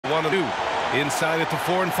on the 2. Inside at the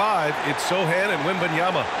 4 and 5, it's Sohan and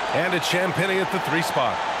Wembanyama. And it's Champagny at the 3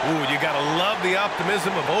 spot. Ooh, you got to love the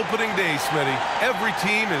optimism of opening day, Smitty. Every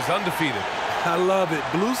team is undefeated. I love it.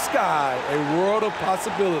 Blue sky, a world of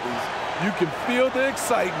possibilities. You can feel the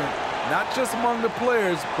excitement, not just among the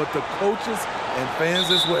players, but the coaches and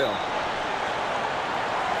fans as well.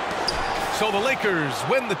 So the Lakers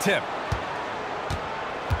win the tip.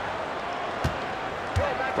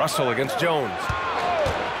 Russell against Jones.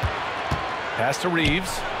 Pass to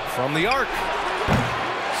Reeves from the arc.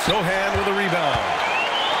 Sohan with a rebound.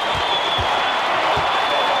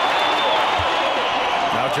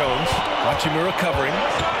 Now Jones. Hachimura covering.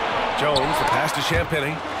 Jones, the pass to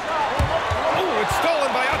Champagny. Oh, it's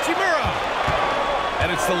stolen by Hachimura.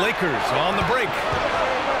 And it's the Lakers on the break.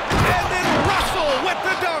 And then Russell with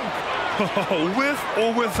the dunk. With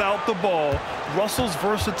or without the ball, Russell's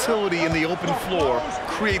versatility in the open floor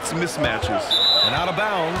creates mismatches. And out of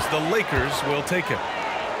bounds, the Lakers will take it.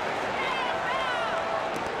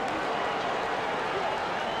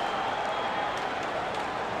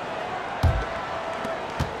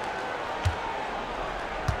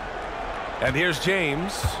 And here's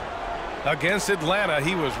James. Against Atlanta,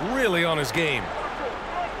 he was really on his game.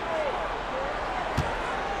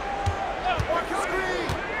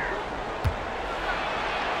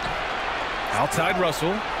 Outside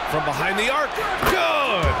Russell from behind the arc.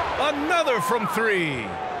 Good! Another from 3.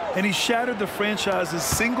 And he shattered the franchise's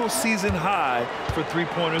single-season high for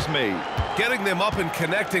three-pointers made. Getting them up and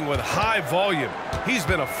connecting with high volume. He's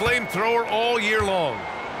been a flamethrower all year long.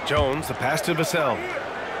 Jones, the pass to Vassell.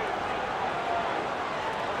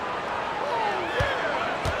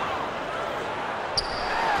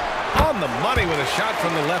 On the money with a shot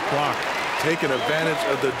from the left block. Taking advantage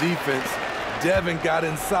of the defense. Devin got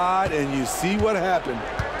inside, and you see what happened.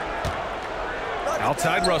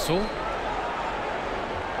 Outside Russell.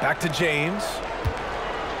 Back to James.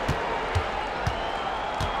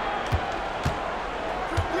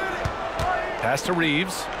 Pass to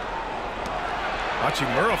Reeves.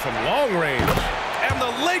 Hachimura from long range. And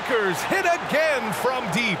the Lakers hit again from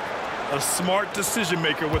deep. A smart decision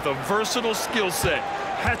maker with a versatile skill set.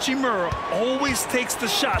 Hachimura always takes the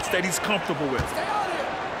shots that he's comfortable with.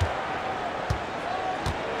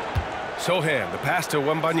 Sohan, the pass to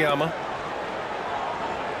Wembanyama.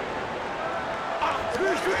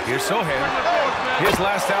 Here's Sohan. His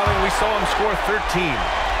last outing, we saw him score 13.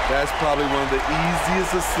 That's probably one of the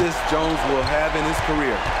easiest assists Jones will have in his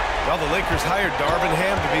career. Well, the Lakers hired Darvin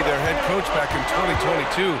Ham to be their head coach back in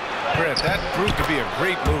 2022. Grant, that proved to be a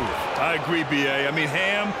great move. I agree, B.A. I mean,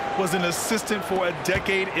 Ham was an assistant for a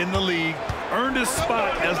decade in the league, earned his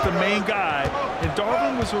spot as the main guy, and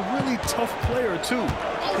Darvin was a really tough player, too.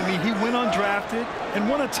 I mean, he went undrafted and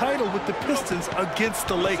won a title with the Pistons against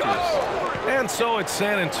the Lakers. And so it's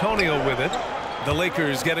San Antonio with it. The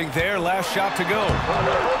Lakers getting their last shot to go.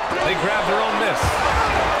 They grab their own miss.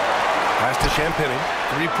 Pass to Champagny.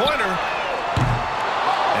 Three-pointer.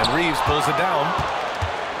 And Reeves pulls it down.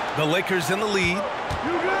 The Lakers in the lead.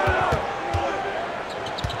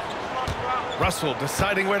 Russell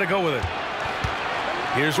deciding where to go with it.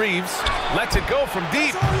 Here's Reeves. Lets it go from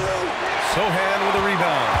deep. Sohan with a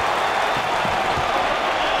rebound.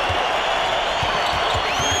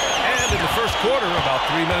 And in the first quarter, about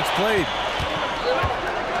 3 minutes played.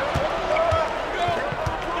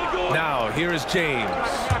 Now, here is James.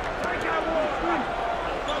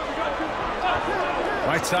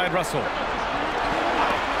 Right side, Russell.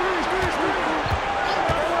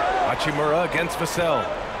 Hachimura against Vassell.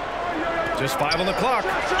 Just 5 on the clock.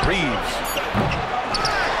 Reeves.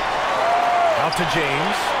 Out to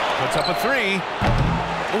James. Puts up a 3.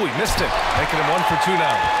 Oh, he missed it. Making him 1 for 2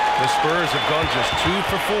 now. The Spurs have gone just 2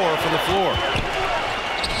 for 4 from the floor.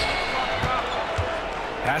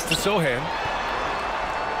 Pass to Sohan.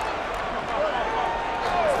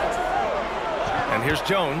 And here's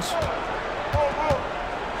Jones.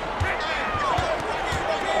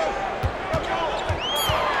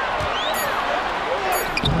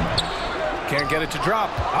 Can't get it to drop.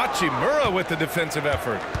 Hachimura with the defensive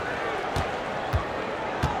effort.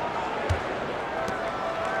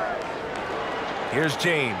 Here's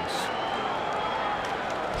James.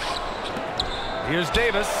 Here's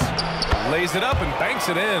Davis. Lays it up and banks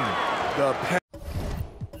it in. The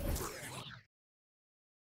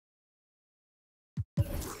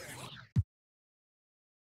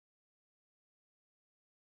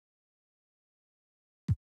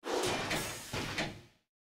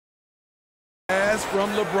pass from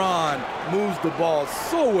LeBron moves the ball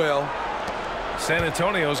so well. San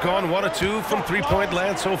Antonio's gone 1 of 2 from three-point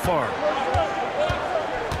land so far.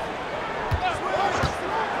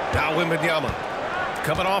 Now Wembanyama.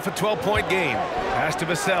 coming off a 12-point game. Pass to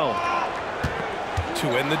Vassell. To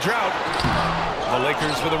end the drought. The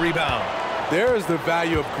Lakers with a rebound. There is the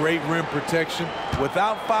value of great rim protection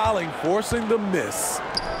without fouling, forcing the miss.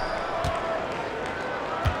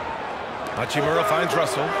 Hachimura finds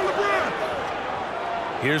Russell.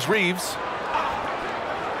 Here's Reeves.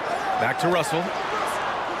 Back to Russell.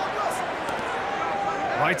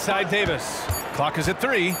 Right side Davis. Clock is at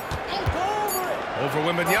 3. Over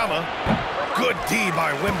Wembanyama. Good D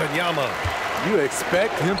by Wembanyama. You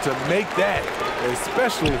expect him to make that,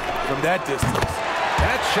 especially from that distance.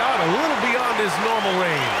 That shot a little beyond his normal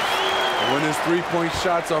range. When his three-point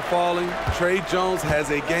shots are falling, Trey Jones has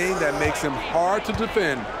a game that makes him hard to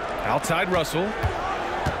defend. Outside Russell.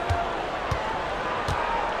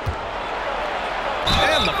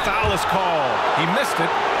 And the foul is called. He missed it,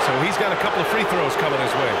 so he's got a couple of free throws coming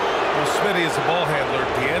his way. Well, Smitty is a ball handler.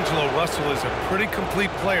 D'Angelo Russell is a pretty complete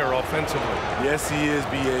player offensively. Yes, he is,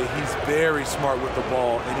 B.A. He's very smart with the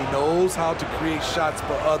ball, and he knows how to create shots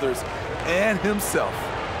for others and himself.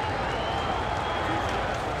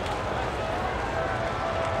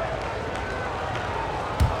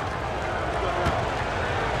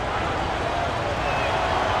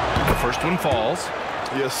 The first one falls.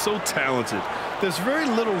 He is so talented. There's very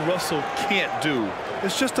little Russell can't do.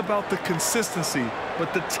 It's just about the consistency,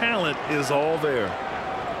 but the talent is all there.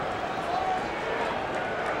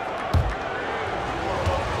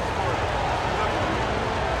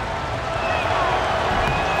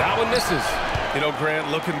 That one misses. You know, Grant,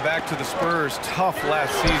 looking back to the Spurs' tough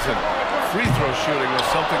last season, free throw shooting was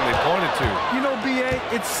something they pointed to. You know, B.A.,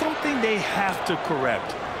 it's something they have to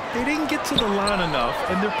correct. They didn't get to the line enough,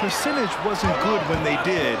 and their percentage wasn't good when they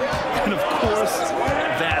did. And, of course,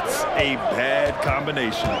 that's a bad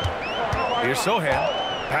combination. Here's Sohan.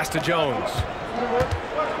 Pass to Jones.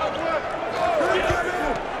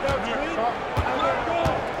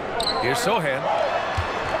 Here's Sohan.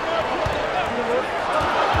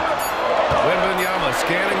 Wembanyama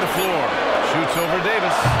scanning the floor. Shoots over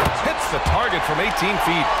Davis. Hits the target from 18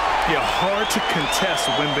 feet. Yeah, hard to contest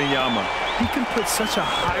Wembanyama. He can put such a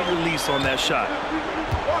high release on that shot.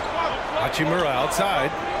 Hachimura outside.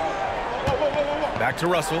 Back to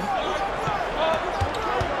Russell.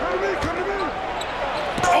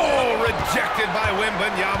 Oh, rejected by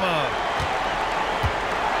Wembanyama.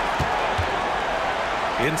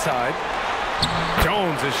 Inside.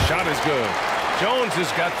 Jones' shot is good. Jones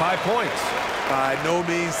has got 5 points. By no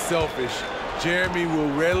means selfish. Jeremy will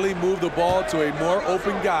readily move the ball to a more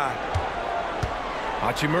open guy.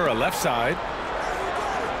 Hachimura left side.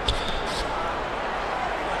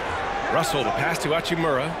 Russell, the pass to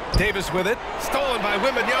Hachimura. Davis with it. Stolen by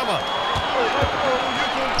Wembanyama.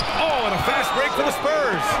 Oh, and a fast break for the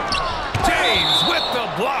Spurs. James with the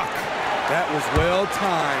block. That was well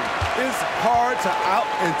timed. It's hard to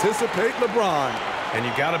out-anticipate LeBron. And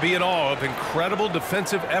you got to be in awe of incredible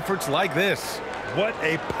defensive efforts like this. What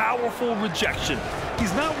a powerful rejection.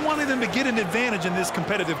 He's not wanting them to get an advantage in this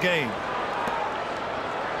competitive game.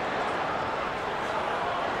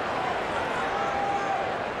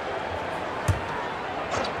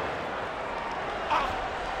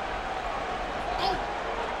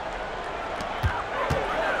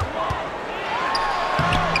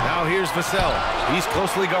 Now here's Vassell. He's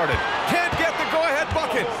closely guarded. Can't get the go-ahead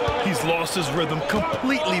bucket. He's lost his rhythm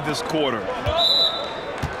completely this quarter.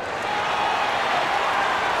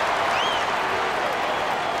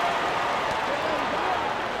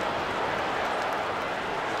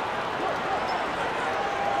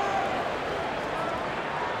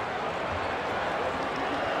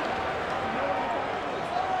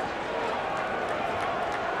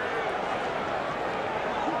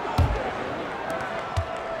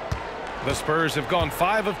 The Spurs have gone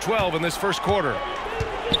 5 of 12 in this first quarter.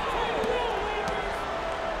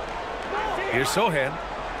 Here's Sohan.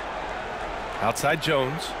 Outside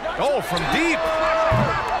Jones. Oh, from deep.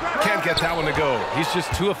 Can't get that one to go. He's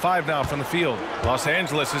just 2 of 5 now from the field. Los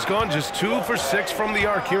Angeles has gone just 2 for 6 from the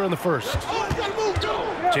arc here in the first.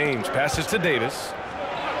 James passes to Davis.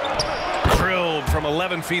 Drilled from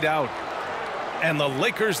 11 feet out. And the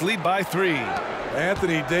Lakers lead by 3.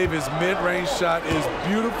 Anthony Davis' mid-range shot is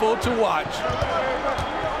beautiful to watch.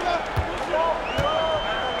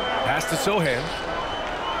 Pass to Sohan.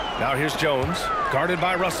 Now here's Jones, guarded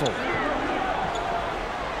by Russell.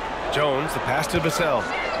 Jones, the pass to Vassell.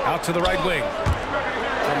 Out to the right wing.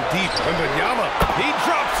 From deep, Wembanyama. He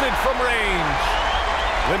drops it from range.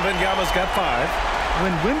 Wembanyama's got 5.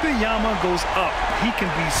 When Wembanyama goes up, he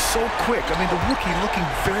can be so quick. I mean, the rookie looking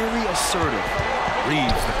very assertive.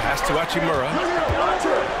 Reeves, the pass to Hachimura.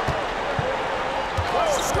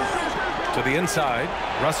 To the inside,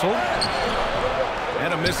 Russell.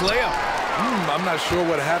 And a missed layup. I'm not sure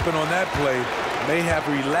what happened on that play. May have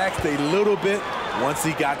relaxed a little bit once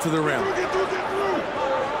he got to the rim.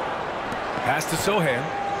 Pass to Sohan.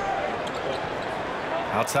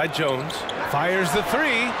 Outside Jones. Fires the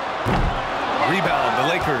three. Rebound, the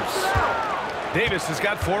Lakers. Davis has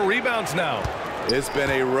got 4 rebounds now. It's been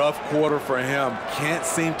a rough quarter for him. Can't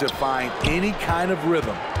seem to find any kind of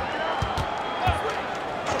rhythm.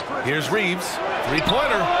 Here's Reeves.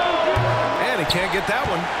 Three-pointer. And he can't get that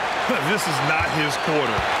one. This is not his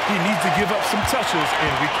quarter. He needs to give up some touches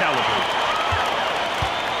and recalibrate.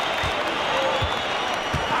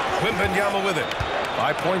 Wembanyama with it.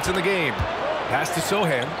 5 points in the game. Pass to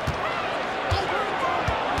Sohan.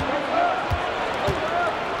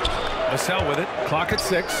 Vassell with it. Clock at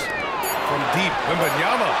 6. From deep,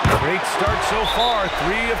 Wembanyama. Great start so far.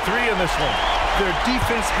 3 of 3 in this one. Their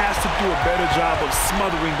defense has to do a better job of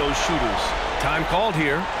smothering those shooters. Time called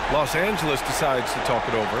here. Los Angeles decides to talk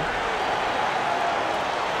it over.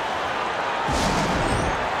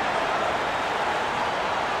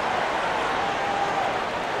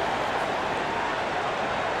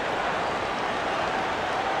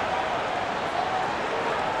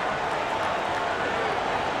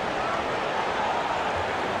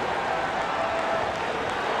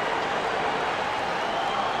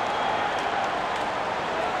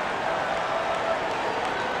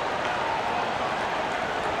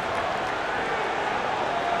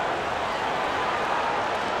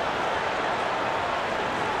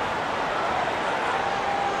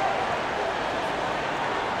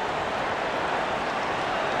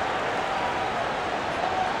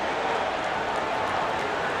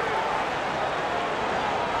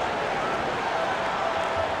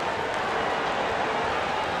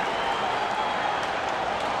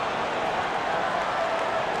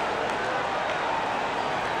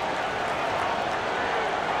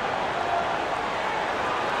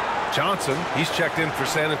 Johnson, he's checked in for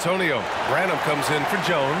San Antonio. Branham comes in for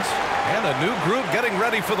Jones. And a new group getting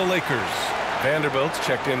ready for the Lakers. Vanderbilt's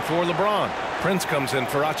checked in for LeBron. Prince comes in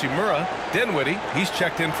for Hachimura. Dinwiddie, he's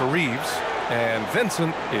checked in for Reeves. And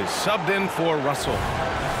Vincent is subbed in for Russell.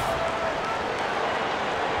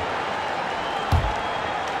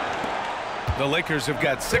 The Lakers have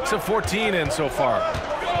got 6 of 14 in so far.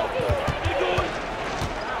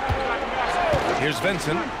 Here's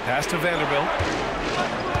Vincent. Pass to Vanderbilt.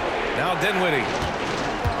 Now Dinwiddie.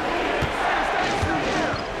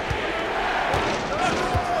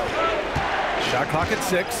 Shot clock at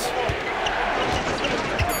 6.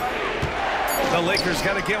 The Lakers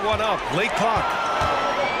got to get one up. Late clock.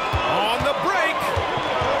 On the break.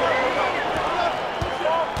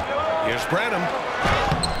 Here's Branham.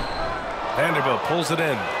 Vanderbilt pulls it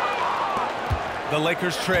in. The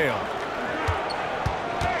Lakers trail.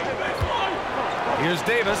 Here's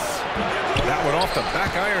Davis. That one off the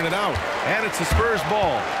back, iron it out. And it's the Spurs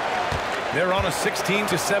ball. They're on a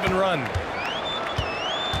 16-7 run.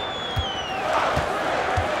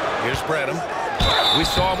 Here's Branham. We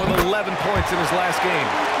saw him with 11 points in his last game.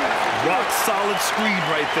 Rock solid screen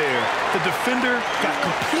right there. The defender got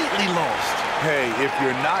completely lost. Hey, if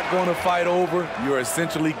you're not going to fight over, you're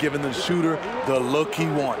essentially giving the shooter the look he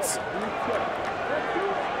wants.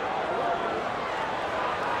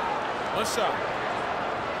 What's up?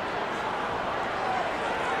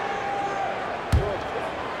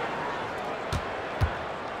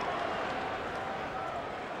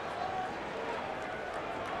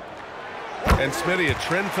 And Smitty, a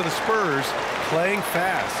trend for the Spurs, playing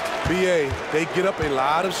fast. BA, they get up a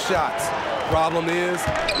lot of shots. Problem is,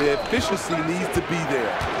 the efficiency needs to be there.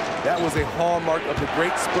 That was a hallmark of the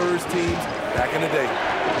great Spurs teams back in the day.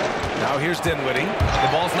 Now here's Dinwiddie. The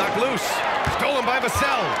ball's knocked loose. Stolen by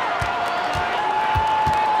Vassell.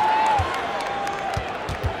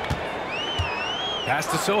 Pass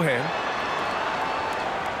to Sohan.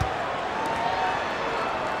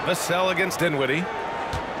 Vassell against Dinwiddie.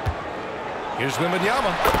 Here's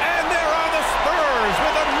Wembanyama. And there are the Spurs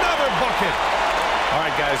with another bucket. All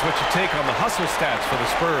right, guys, what's your take on the hustle stats for the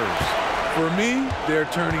Spurs? For me, they're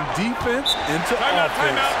turning defense into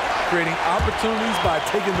offense, creating opportunities by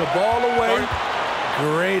taking the ball away.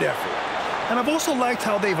 Great effort. And I've also liked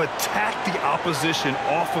how they've attacked the opposition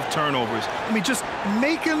off of turnovers. I mean, just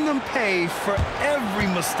making them pay for every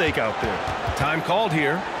mistake out there. Time called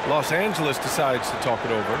here. Los Angeles decides to talk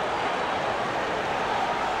it over.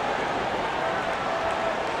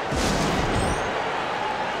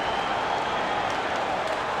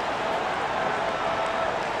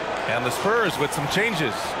 And the Spurs with some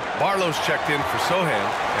changes. Barlow's checked in for Sohan,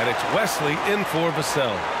 and it's Wesley in for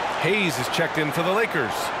Vassell. Hayes is checked in for the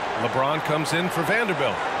Lakers. LeBron comes in for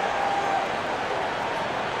Vanderbilt.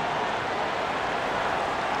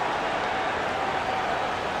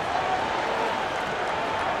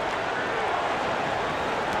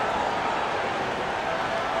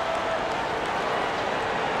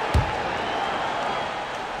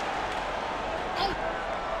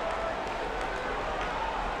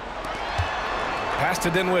 Pass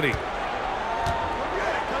to Dinwiddie.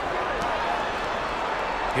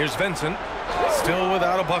 Here's Vincent. Still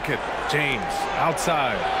without a bucket. James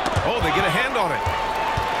outside. Oh, they get a hand on it.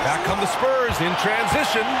 Back come the Spurs in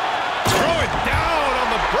transition. Throw it down on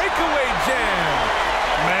the breakaway jam.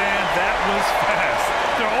 Man, that was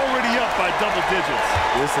fast. They're already up by double digits.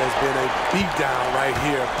 This has been a beatdown right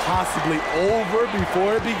here, possibly over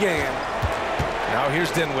before it began. Now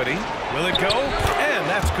here's Dinwiddie. Will it go? And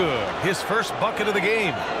that's good. His first bucket of the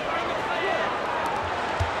game.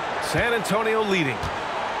 San Antonio leading.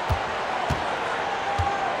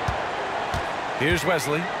 Here's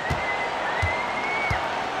Wesley.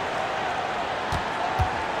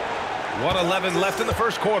 1:11 left in the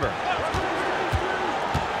first quarter.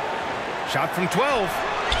 Shot from 12.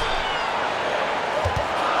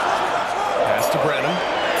 Pass to Brennan.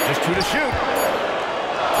 Just 2 to shoot.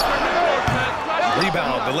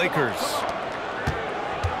 Rebound, the Lakers.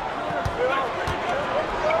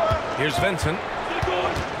 Here's Vincent.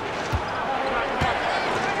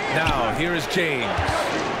 Now, here is James.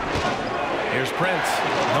 Here's Prince.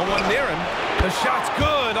 No one near him. The shot's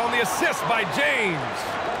good on the assist by James.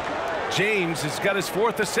 James has got his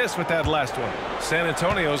 4th assist with that last one. San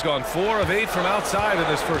Antonio's gone 4 of 8 from outside in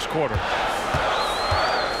this first quarter.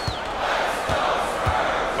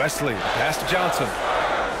 Wesley, pass to Johnson.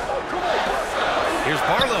 Here's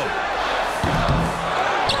Barlow.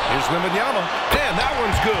 Here's Wembanyama. And that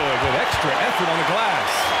one's good with extra effort on the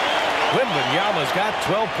glass. Wembanyama's got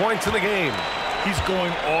 12 points in the game. He's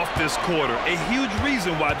going off this quarter. A huge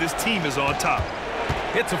reason why this team is on top.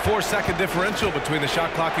 It's a 4-second differential between the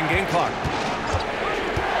shot clock and game clock.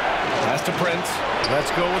 Pass to Prince.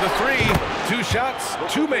 Let's go with a 3. 2 shots,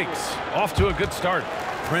 2 makes. Off to a good start.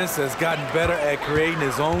 Prince has gotten better at creating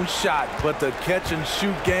his own shot, but the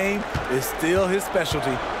catch-and-shoot game is still his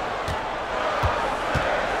specialty.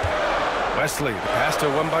 Wesley, pass to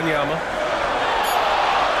Wembanyama.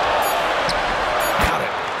 Got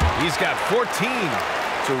it. He's got 14.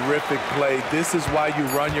 Terrific play. This is why you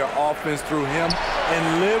run your offense through him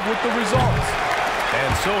and live with the results.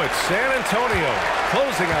 And so it's San Antonio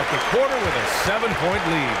closing out the quarter with a 7-point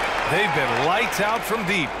lead. They've been lights out from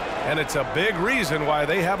deep, and it's a big reason why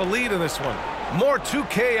they have a lead in this one. More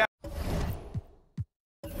 2K.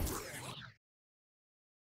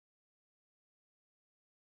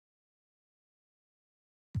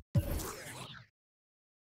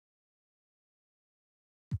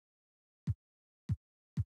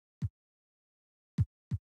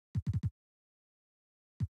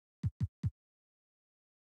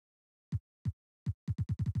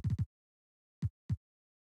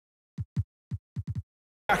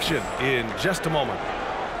 Action in just a moment.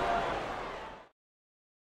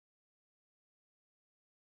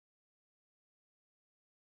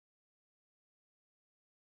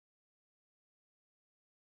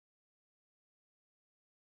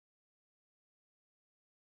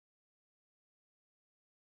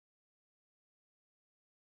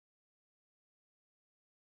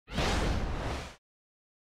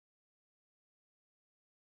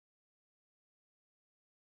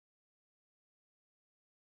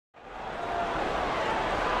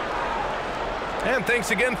 And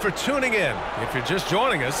thanks again for tuning in. If you're just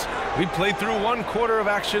joining us, we played through 1 quarter of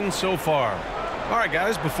action so far. All right,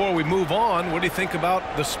 guys, before we move on, what do you think about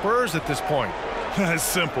the Spurs at this point? It's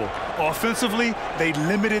simple. Offensively, they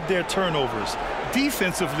limited their turnovers.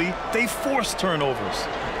 Defensively, they forced turnovers.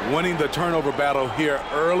 Winning the turnover battle here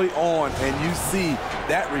early on, and you see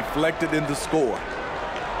that reflected in the score.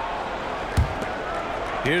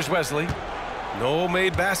 Here's Wesley. No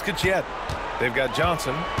made baskets yet. They've got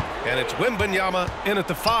Johnson. And it's Wembanyama in at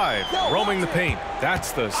the 5, roaming the paint.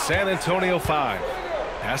 That's the San Antonio 5.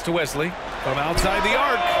 Pass to Wesley from outside the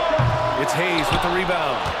arc. It's Hayes with the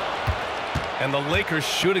rebound. And the Lakers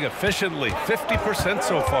shooting efficiently, 50%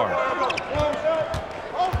 so far.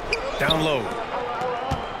 Down low.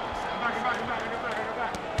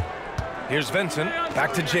 Here's Vincent,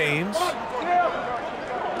 back to James.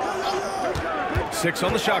 6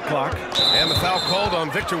 on the shot clock. And the foul called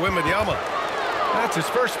on Victor Wembanyama. That's his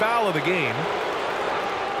first foul of the game.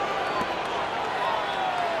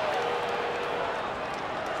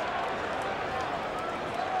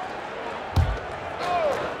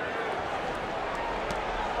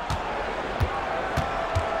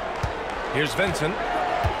 Here's Vincent.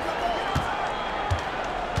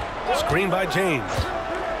 Screen by James.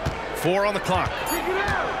 4 on the clock.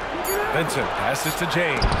 Vincent passes to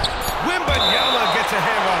James. Wembanyama gets a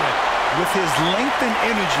hand on it. With his length and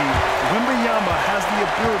energy, Wembanyama has the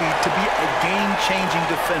ability to be a game-changing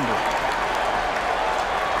defender.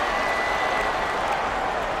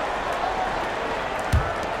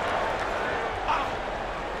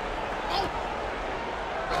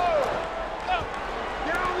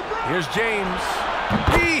 Here's James.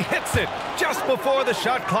 He hits it just before the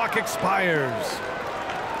shot clock expires.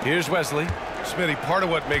 Here's Wesley. Smitty, part of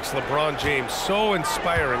what makes LeBron James so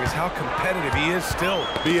inspiring is how competitive he is still.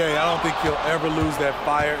 B.A., I don't think he'll ever lose that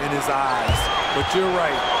fire in his eyes. But you're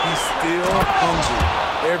right, he's still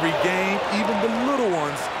hungry. Every game, even the little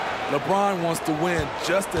ones, LeBron wants to win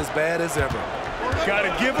just as bad as ever. Got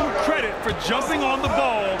to give him credit for jumping on the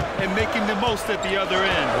ball and making the most at the other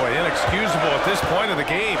end. Boy, inexcusable at this point of the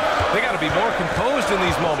game. They got to be more composed in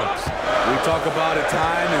these moments. We talk about it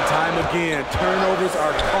time and time again. Turnovers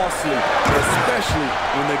are costly, especially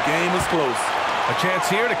when the game is close. A chance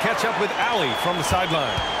here to catch up with Allie from the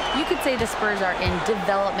sideline. You could say the Spurs are in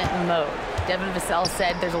development mode. Devin Vassell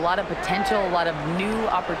said there's a lot of potential, a lot of new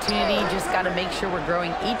opportunity. Just got to make sure we're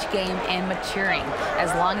growing each game and maturing. As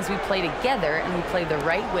long as we play together and we play the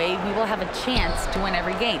right way, we will have a chance to win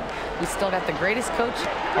every game. We still got the greatest coach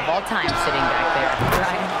of all time sitting back there.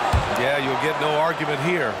 Ryan? Yeah, you'll get no argument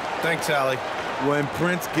here. Thanks, Allie. When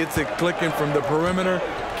Prince gets it clicking from the perimeter,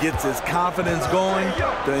 gets his confidence going,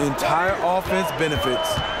 the entire offense benefits.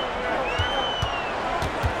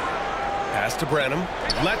 Pass to Branham.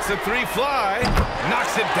 Lets the three fly.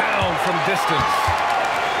 Knocks it down from distance.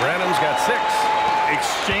 Branham's got 6.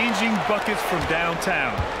 Exchanging buckets from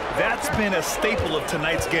downtown. That's been a staple of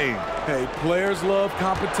tonight's game. Hey, players love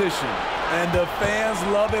competition, and the fans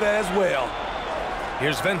love it as well.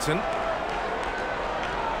 Here's Vincent.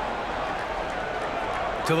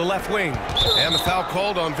 To the left wing. And the foul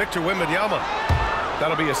called on Victor Wembanyama.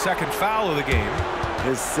 That'll be a second foul of the game.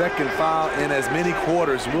 His second foul in as many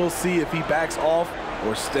quarters. We'll see if he backs off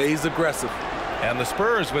or stays aggressive. And the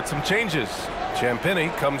Spurs with some changes. Champagnie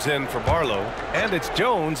comes in for Barlow, and it's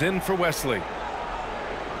Jones in for Wesley.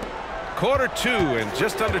 Quarter 2 and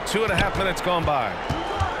just under 2.5 minutes gone by.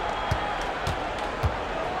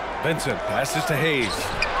 Vincent passes to Hayes.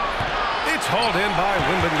 It's hauled in by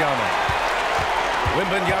Wembanyama.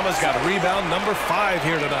 Wembanyama's got rebound number 5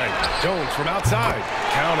 here tonight. Jones from outside.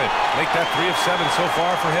 Count it. Make that 3 of 7 so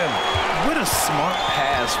far for him. What a smart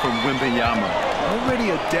pass from Wembanyama.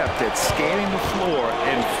 Already adept at scanning the floor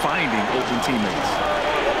and finding open teammates.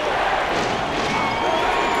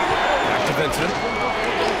 Back to Vincent.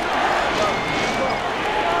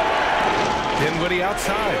 Dinwiddie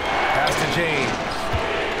outside. Pass to James.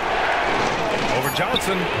 Over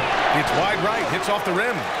Johnson. It's wide right. Hits off the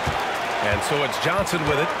rim. And so it's Johnson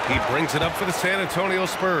with it. He brings it up for the San Antonio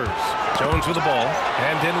Spurs. Jones with the ball.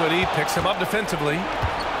 And Dinwiddie picks him up defensively.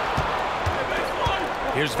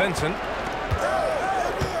 Here's Vincent.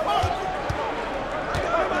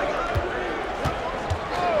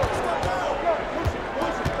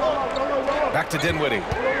 Back to Dinwiddie.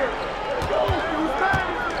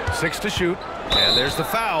 6 to shoot. And there's the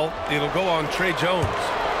foul. It'll go on Trey Jones.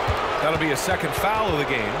 That'll be a second foul of the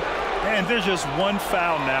game. And there's just one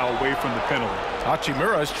foul now away from the penalty.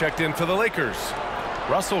 Hachimura's checked in for the Lakers.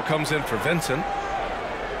 Russell comes in for Vincent.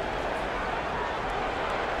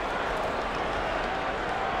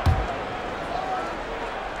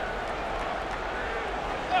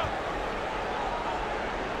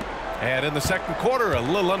 And in the second quarter, a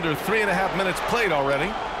little under 3.5 minutes played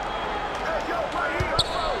already.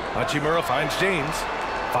 Hachimura finds James.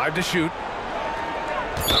 5 to shoot.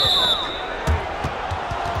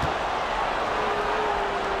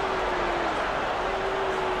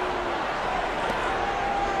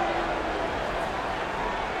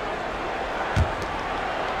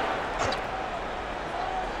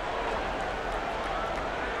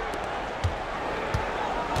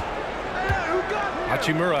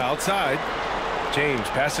 Hachimura outside. James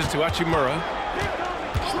passes to Hachimura.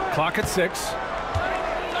 Clock at 6.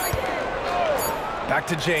 Back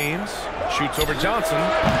to James. Shoots over Johnson.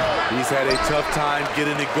 He's had a tough time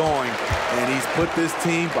getting it going, and he's put this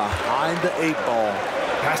team behind the 8 ball.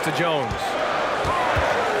 Pass to Jones.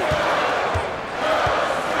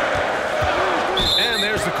 And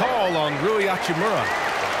there's the call on Rui Hachimura.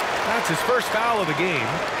 That's his first foul of the game.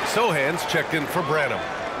 Sohan's checked in for Branham.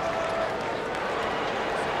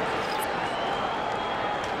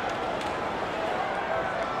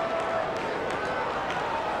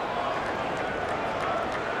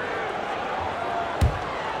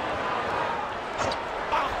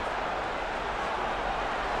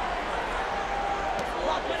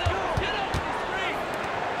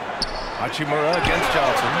 Hachimura against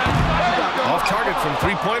Johnson. Off target from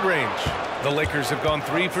 3-point range. The Lakers have gone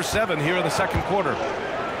 3 for 7 here in the second quarter.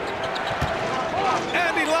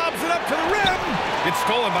 And he lobs it up to the rim. It's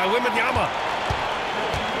stolen by Wembanyama.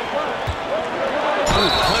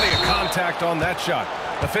 Ooh, plenty of contact contact on that shot.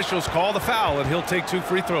 Officials call the foul, and he'll take 2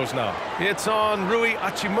 free throws now. It's on Rui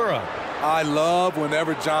Hachimura. I love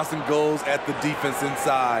whenever Johnson goes at the defense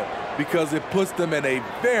inside because it puts them in a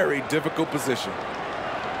very difficult position.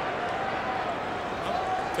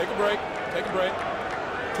 Take a break. Take a break.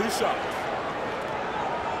 2 shots.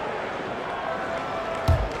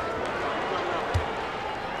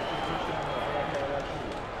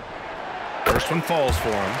 First one falls for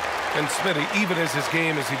him. And Smitty, even as his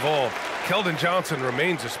game has evolved, Keldon Johnson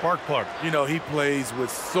remains a spark plug. You know, he plays with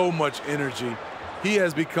so much energy. He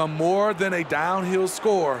has become more than a downhill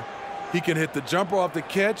scorer. He can hit the jumper off the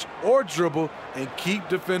catch or dribble and keep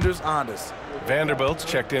defenders honest. Vanderbilt's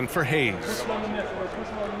checked in for Hayes.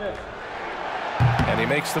 And he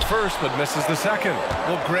makes the first, but misses the second.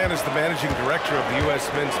 Well, Grant is the managing director of the U.S.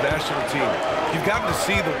 men's national team. You've gotten to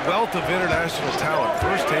see the wealth of international talent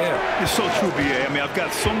firsthand. It's so true, B.A. I mean, I've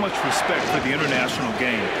got so much respect for the international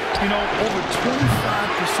game. You know, over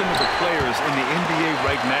 25% of the players in the NBA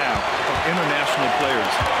right now are international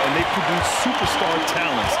players, and they produce superstar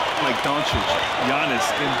talents like Doncic, Giannis,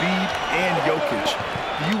 Embiid, and Jokic.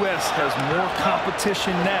 The U.S. has more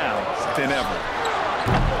competition now than ever.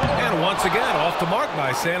 And once again, off the mark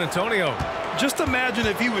by San Antonio. Just imagine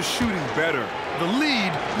if he was shooting better. The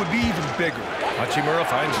lead would be even bigger. Hachimura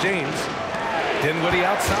finds James. Dinwiddie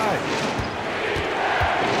outside.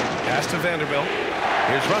 Pass to Vanderbilt.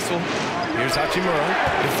 Here's Russell. Here's Hachimura,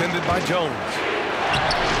 defended by Jones.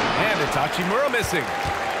 And it's Hachimura missing.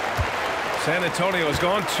 San Antonio has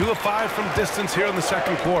gone 2 of 5 from distance here in the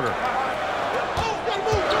second quarter.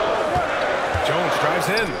 Jones drives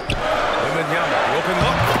in. Wembanyama, open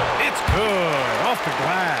look. It's good. Off the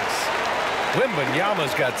glass.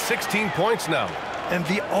 Wembanyama's got 16 points now. And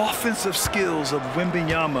the offensive skills of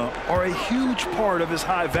Wembanyama are a huge part of his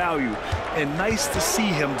high value, and nice to see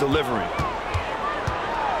him delivering.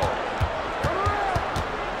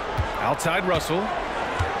 Outside Russell.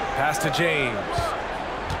 Pass to James.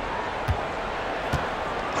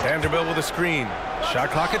 Vanderbilt with a screen.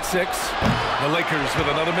 Shot clock at 6. The Lakers with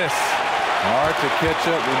another miss. Hard to catch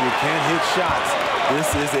up when you can't hit shots. This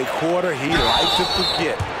is a quarter he likes to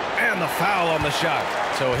forget. And the foul on the shot.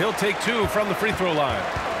 So he'll take 2 from the free throw line.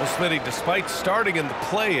 Well, Smitty, despite starting in the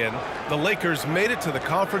play-in, the Lakers made it to the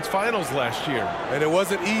conference finals last year. And it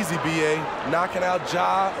wasn't easy, B.A. Knocking out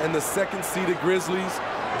Ja and the second-seeded Grizzlies,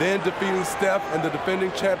 then defeating Steph and the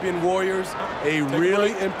defending champion Warriors. A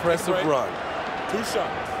really impressive run. 2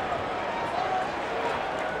 shots.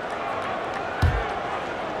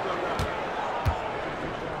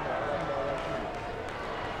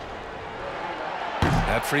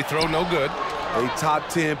 That free throw no good. A top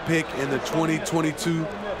 10 pick in the 2022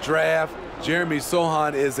 draft. Jeremy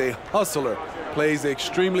Sohan is a hustler, plays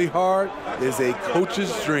extremely hard, is a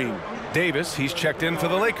coach's dream. Davis, he's checked in for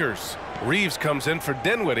the Lakers. Reeves comes in for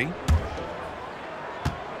Dinwiddie.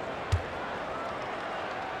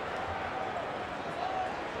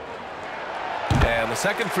 And the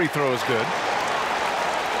second free throw is good.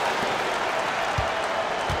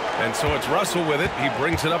 And so it's Russell with it. He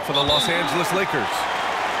brings it up for the Los Angeles Lakers.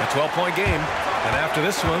 A 12-point game. And after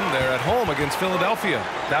this one, they're at home against Philadelphia.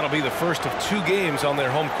 That'll be the first of 2 games on their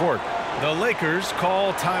home court. The Lakers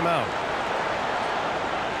call timeout.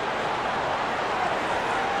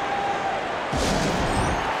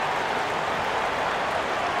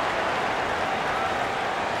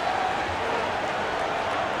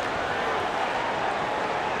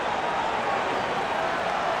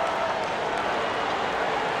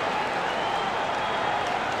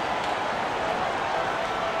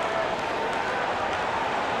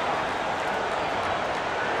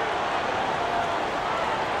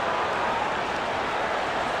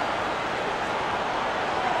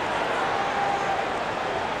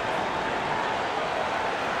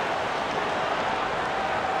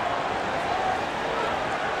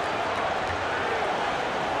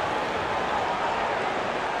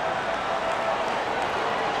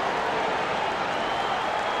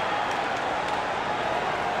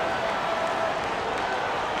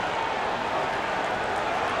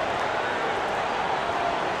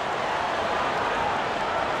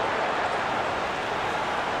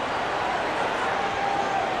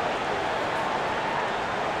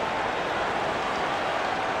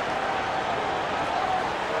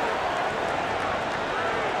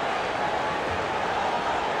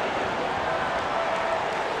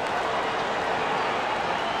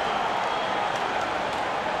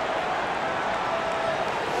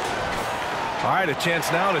 All right, a chance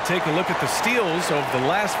now to take a look at the steals over the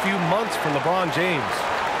last few months for LeBron James.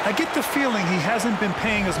 I get the feeling he hasn't been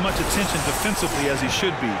paying as much attention defensively as he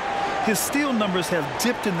should be. His steal numbers have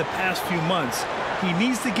dipped in the past few months, He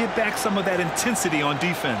needs to get back some of that intensity on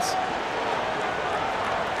defense.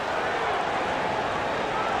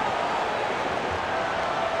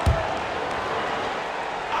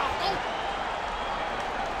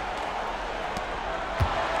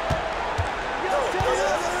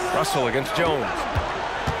 Russell against Jones.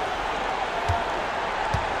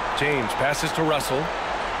 James passes to Russell.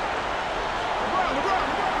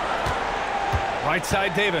 Right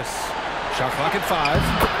side Davis. Shot clock at 5.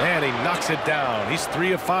 And he knocks it down. He's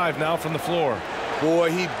 3 of 5 now from the floor.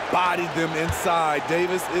 Boy, he bodied them inside.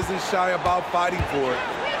 Davis isn't shy about fighting for it.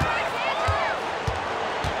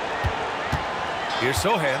 Here's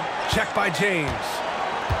Sohan. Check by James.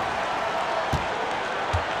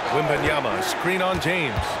 Wembanyama, screen on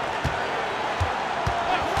James.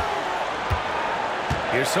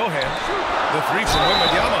 Here's Sohan. The 3 from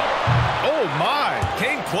Wembanyama. Oh, my.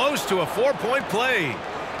 Came close to a 4-point play.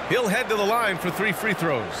 He'll head to the line for 3 free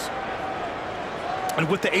throws. And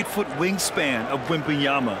with the 8-foot wingspan of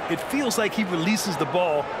Wembanyama, it feels like he releases the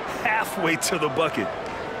ball halfway to the bucket.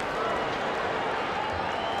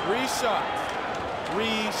 3 shots.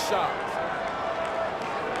 3 shots.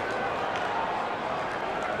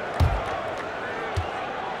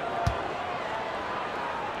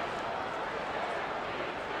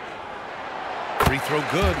 Free throw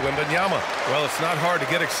good, Wembanyama. Well, it's not hard to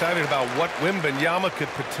get excited about what Wembanyama could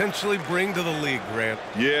potentially bring to the league, Grant.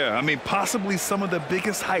 Yeah, I mean, possibly some of the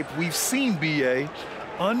biggest hype we've seen, B.A.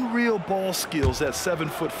 Unreal ball skills at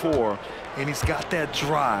 7'4", and he's got that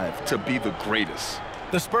drive to be the greatest.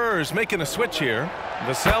 The Spurs making a switch here.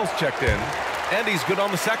 Vassell's checked in, and he's good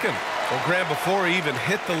on the second. Well, Grant, before he even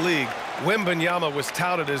hit the league, Wembanyama was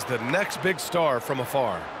touted as the next big star from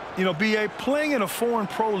afar. You know, B.A., playing in a foreign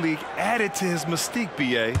pro league added to his mystique,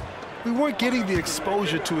 B.A. We weren't getting the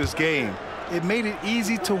exposure to his game. It made it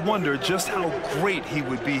easy to wonder just how great he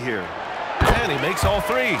would be here. And he makes all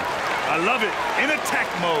 3. I love it. In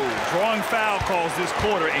attack mode, drawing foul calls this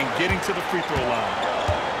quarter and getting to the free throw line.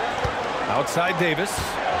 Outside Davis.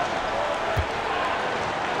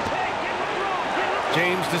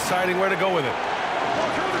 James deciding where to go with it.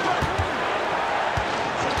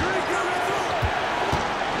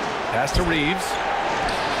 Pass to Reeves.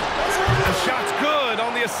 The shot's good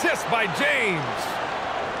on the assist by James.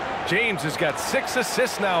 James has got 6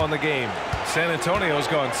 assists now in the game. San Antonio's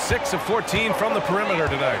gone 6 of 14 from the perimeter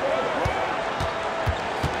tonight.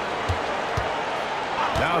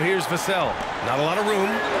 Now here's Vassell. Not a lot of room.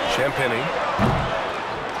 Champagny.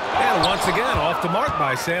 And once again, off the mark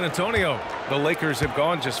by San Antonio. The Lakers have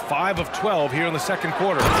gone just 5 of 12 here in the second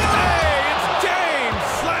quarter. Hey, it's James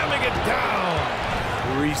slamming it down.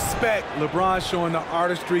 Respect. LeBron showing the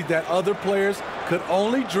artistry that other players could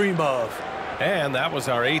only dream of. And that was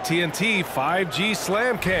our AT&T 5G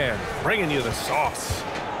Slam Can, bringing you the sauce.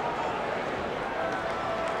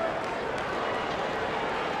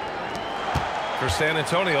 For San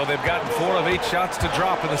Antonio, they've gotten 4 of 8 shots to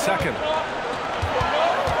drop in the second.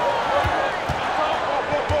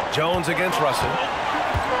 Jones against Russell.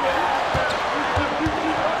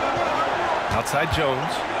 Outside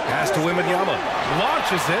Jones. Pass to Wembanyama.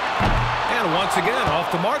 Launches it. And once again,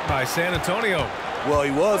 off the mark by San Antonio. Well,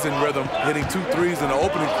 he was in rhythm, hitting 2 threes in the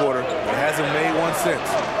opening quarter, but hasn't made one since.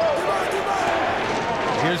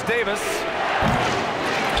 Here's Davis.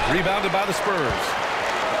 Rebounded by the Spurs.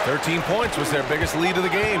 13 points was their biggest lead of the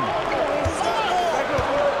game.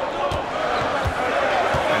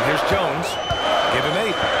 And here's Jones. Give him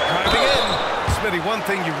 8. Driving in. Smitty, one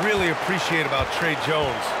thing you really appreciate about Tre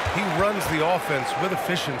Jones, he runs the offense with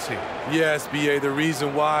efficiency. Yes, B.A., the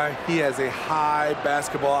reason why, he has a high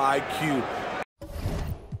basketball IQ.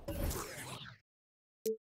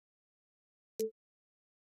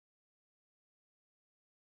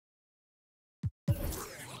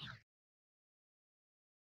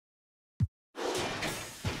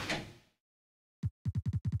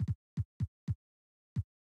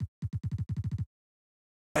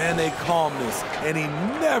 And a calmness, and he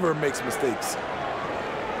never makes mistakes.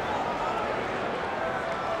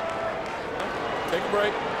 Take a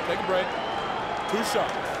break. Take a break. 2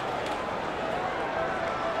 shots.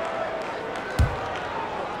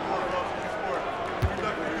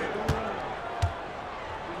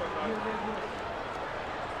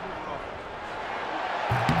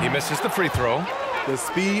 He misses the free throw. The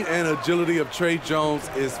speed and agility of Tre Jones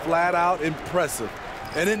is flat out impressive.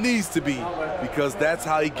 And it needs to be, because that's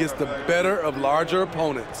how he gets the better of larger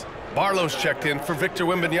opponents. Barlow's checked in for Victor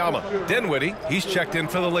Wembanyama. Dinwiddie, he's checked in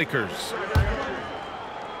for the Lakers.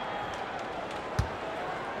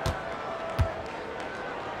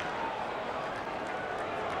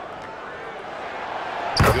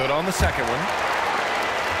 Good on the second one.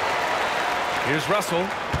 Here's Russell.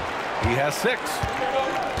 He has 6.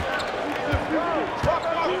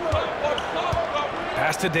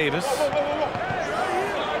 Pass to Davis.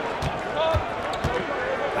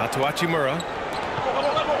 Out to Hachimura.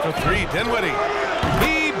 For 3, Dinwiddie.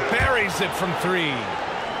 He buries it from 3.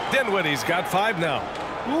 Dinwiddie's got 5 now.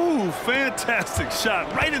 Ooh, fantastic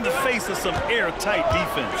shot. Right in the face of some airtight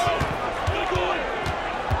defense.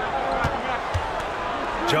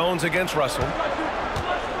 Jones against Russell.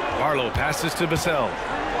 Barlow passes to Vassell.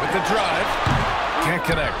 With the drive. Can't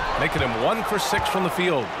connect. Making him 1 for 6 from the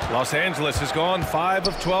field. Los Angeles has gone 5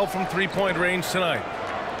 of 12 from three-point range tonight.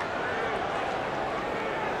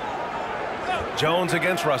 Jones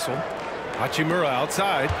against Russell. Hachimura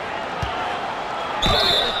outside.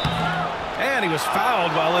 And he was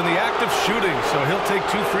fouled while in the act of shooting, so he'll take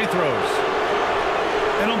 2 free throws.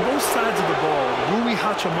 And on both sides of the ball, Rui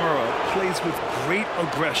Hachimura plays with great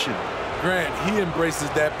aggression. Grant, he embraces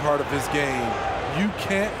that part of his game. You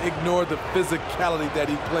can't ignore the physicality that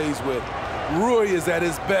he plays with. Rui is at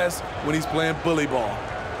his best when he's playing bully ball.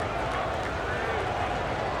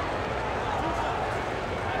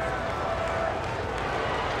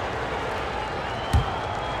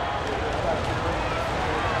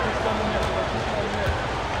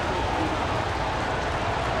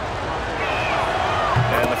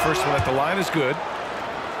 First one at the line is good.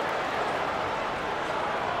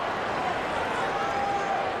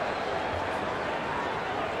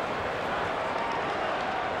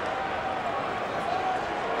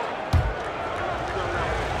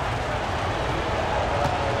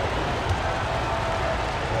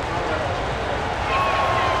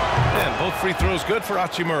 And both free throws good for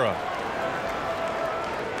Hachimura.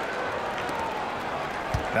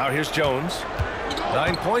 Now here's Jones.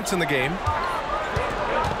 9 points in the game.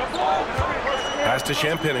 Pass to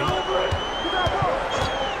Champagny.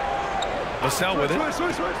 Vassell with it.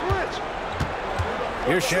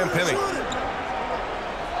 Here's Champagny.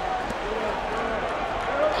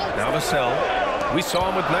 Now Vassell. We saw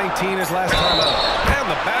him with 19 his last time out. And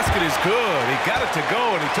the basket is good. He got it to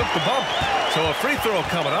go, and he took the bump. So a free throw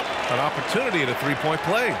coming up. An opportunity at a three-point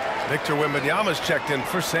play. Victor Wembanyama's checked in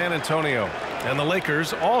for San Antonio. And the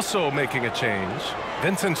Lakers also making a change.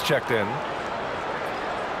 Vincent's checked in.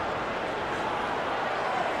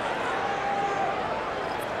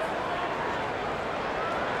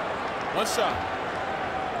 One shot.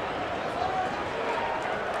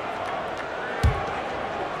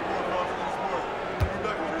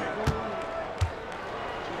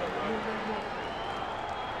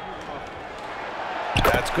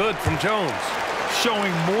 That's good from Jones.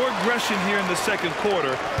 Showing more aggression here in the second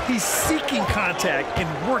quarter. He's seeking contact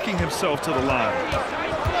and working himself to the line.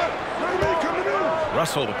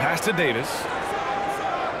 Russell to pass to Davis.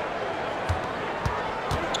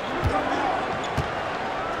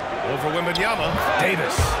 Over Wembanyama.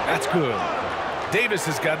 Davis. That's good. Davis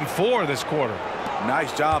has gotten 4 this quarter.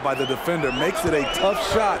 Nice job by the defender. Makes it a tough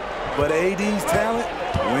shot, but AD's talent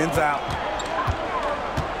wins out.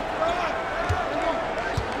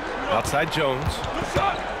 Outside Jones.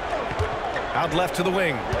 Out left to the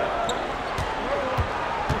wing.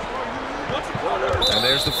 And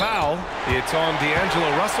there's the foul. It's on D'Angelo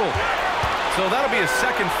Russell. So that'll be his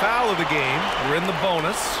second foul of the game. We're in the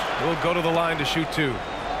bonus. We'll go to the line to shoot 2.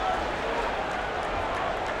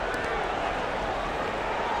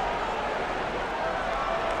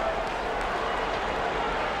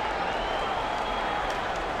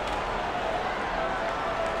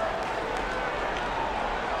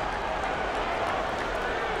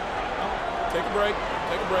 Take a break.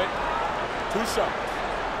 Take a break. 2 shots.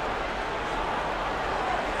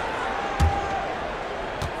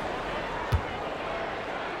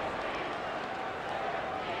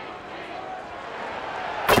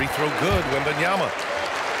 Free throw good, Wembanyama.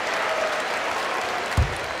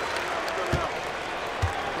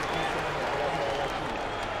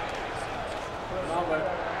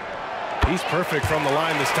 He's perfect from the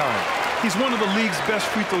line this time. He's one of the league's best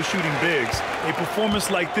free throw shooting bigs. A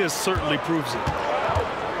performance like this certainly proves it.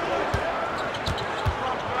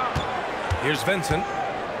 Here's Vincent.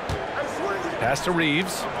 Pass to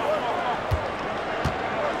Reeves.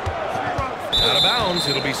 Out of bounds.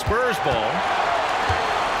 It'll be Spurs ball.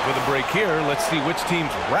 With a break here, let's see which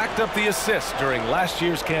teams racked up the assists during last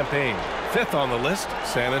year's campaign. 5th on the list,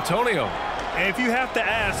 San Antonio. And if you have to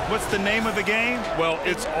ask, what's the name of the game? Well,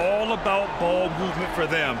 it's all about ball movement for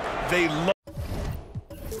them. They love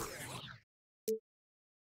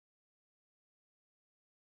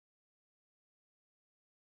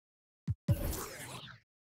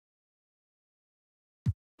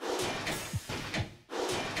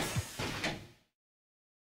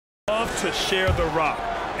to share the rock.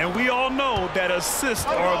 And we all know that assists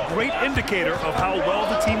are a great indicator of how well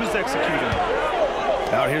the team is executing.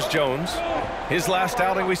 Now here's Jones. His last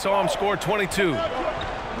outing, we saw him score 22.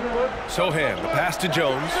 Sohan, the pass to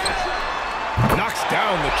Jones. Knocks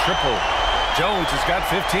down the triple. Jones has got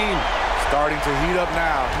 15. Starting to heat up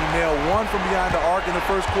now. He nailed one from behind the arc in the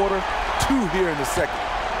first quarter, 2 here in the second.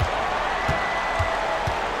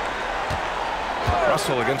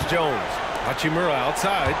 Russell against Jones. Hachimura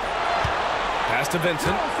outside. Pass to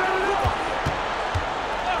Vincent.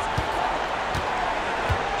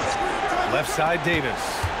 Left side Davis.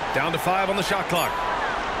 Down to 5 on the shot clock.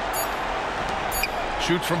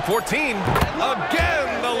 Shoots from 14.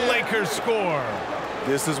 Again, the Lakers score.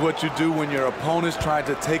 This is what you do when your opponent's trying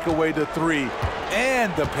to take away the 3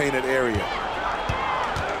 and the painted area.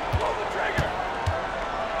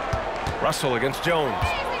 Russell against Jones.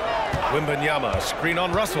 Wembanyama, a screen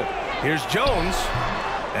on Russell. Here's Jones.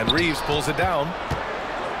 And Reeves pulls it down.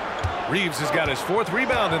 Reeves has got his 4th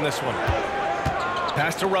rebound in this one.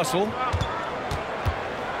 Pass to Russell.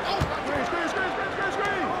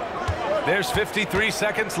 There's 53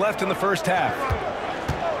 seconds left in the first half.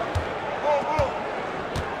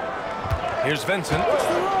 Here's Vincent.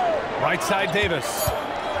 Right side Davis.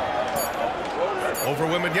 Over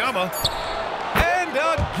Wembanyama. And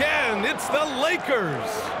again, it's the Lakers.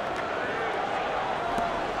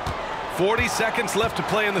 40 seconds left to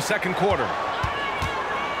play in the second quarter.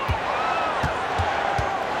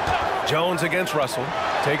 Jones against Russell.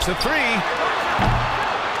 Takes a 3.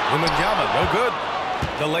 Wembanyama, no good.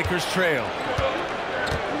 The Lakers trail.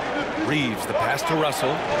 Reeves, the pass to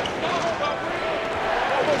Russell.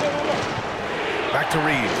 Back to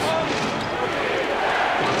Reeves.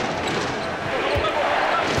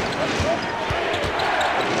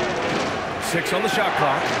 Six on the shot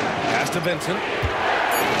clock. Pass to Vincent.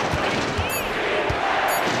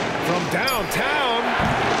 From downtown.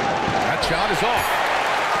 That shot is off.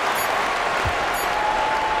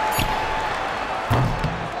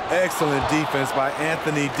 Excellent defense by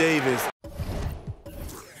Anthony Davis.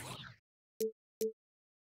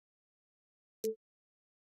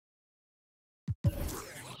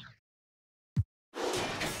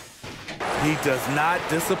 He does not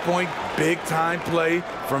disappoint. Big-time play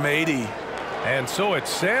from AD. And so it's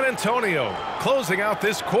San Antonio closing out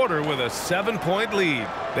this quarter with a 7-point lead.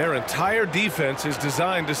 Their entire defense is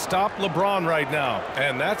designed to stop LeBron right now,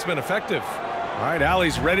 and that's been effective. All right,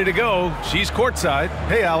 Allie's ready to go. She's courtside.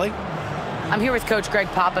 Hey, Allie. I'm here with Coach Greg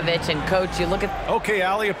Popovich, and Coach, you look at... Okay,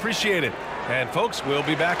 Allie, appreciate it. And folks, we'll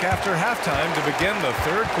be back after halftime to begin the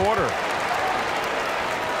third quarter.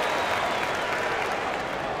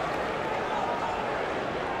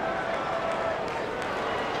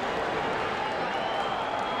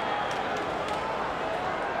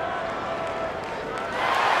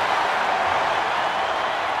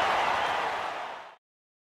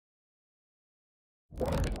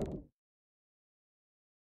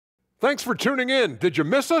 Thanks for tuning in. Did you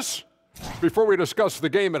miss us? Before we discuss the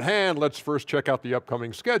game at hand, let's first check out the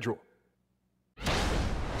upcoming schedule.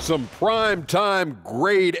 Some prime-time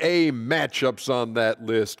grade A matchups on that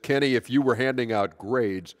list. Kenny, if you were handing out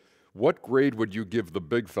grades, what grade would you give the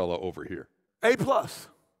big fella over here? A+.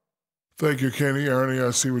 Thank you, Kenny. Ernie, I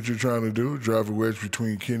see what you're trying to do. Drive a wedge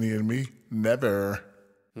between Kenny and me. Never.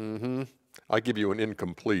 I give you an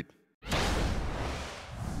incomplete.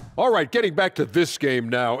 All right, getting back to this game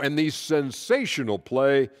now, and the sensational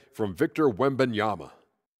play from Victor Wembanyama.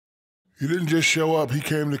 He didn't just show up. He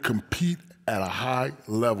came to compete at a high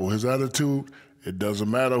level. His attitude, it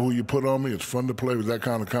doesn't matter who you put on me. It's fun to play with that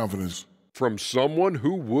kind of confidence. From someone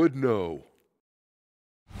who would know.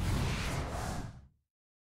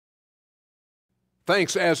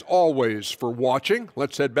 Thanks, as always, for watching.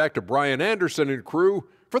 Let's head back to Brian Anderson and crew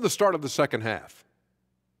for the start of the second half.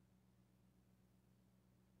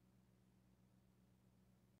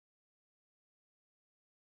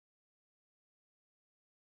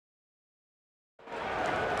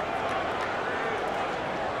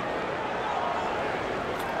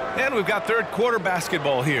 And we've got third quarter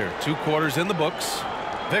basketball here. 2 quarters in the books.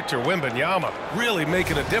 Victor Wembanyama really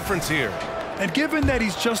making a difference here. And given that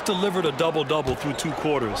he's just delivered a double-double through 2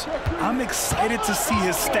 quarters, I'm excited to see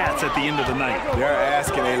his stats at the end of the night. They're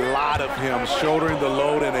asking a lot of him, shouldering the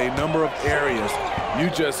load in a number of areas. You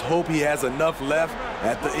just hope he has enough left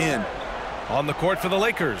at the end. On the court for the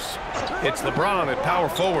Lakers, it's LeBron at power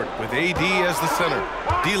forward with AD as the center.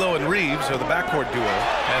 D'Lo and Reeves are the backcourt duo,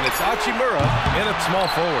 and it's Hachimura in at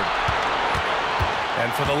small forward.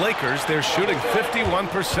 And for the Lakers, they're shooting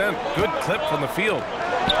 51%. Good clip from the field.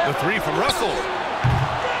 The 3 from Russell.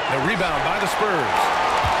 The rebound by the Spurs.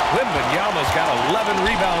 Wembanyama's got 11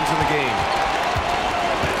 rebounds in the game.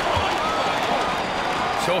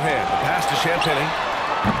 Sohan, the pass to Champagny.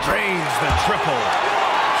 Drains the triple.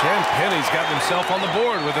 Champagny's got himself on the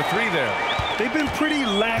board with a 3 there. They've been pretty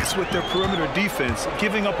lax with their perimeter defense,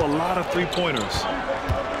 giving up a lot of three-pointers.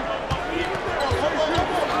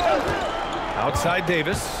 Outside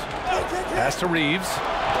Davis. Pass to Reeves.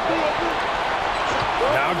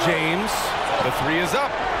 Now James. The 3 is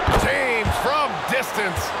up. James from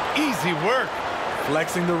distance. Easy work.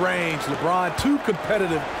 Flexing the range. LeBron too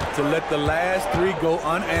competitive to let the last 3 go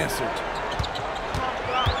unanswered.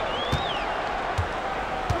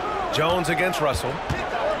 Jones against Russell.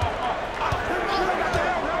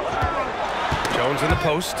 Jones in the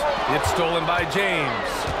post. It's stolen by James.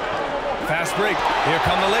 Fast break. Here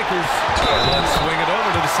come the Lakers. And let's swing it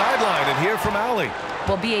over to the sideline and hear from Allie.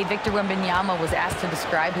 Well, B.A. Victor Wembanyama was asked to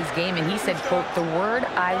describe his game, and he said, quote, "The word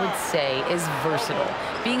I would say is versatile.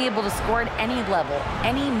 Being able to score at any level,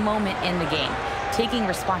 any moment in the game, taking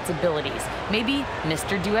responsibilities, maybe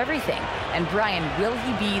Mr. Do-Everything." And Brian, will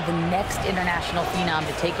he be the next international phenom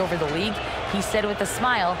to take over the league? He said with a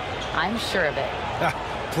smile, "I'm sure of it."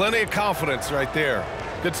 Plenty of confidence right there.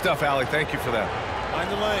 Good stuff, Allie. Thank you for that. Mind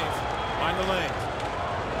the lanes. Mind the lanes.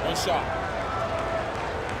 One shot.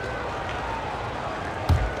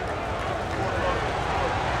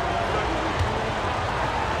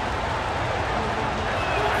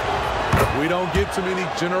 We don't get too many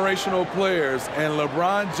generational players, and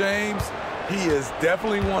LeBron James, he is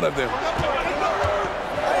definitely one of them.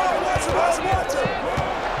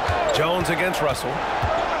 Jones against Russell.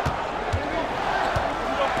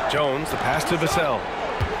 Jones, the pass to Vassell.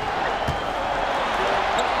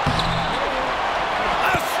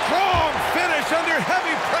 A strong finish under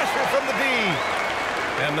heavy pressure from the D.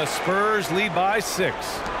 And the Spurs lead by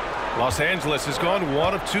 6. Los Angeles has gone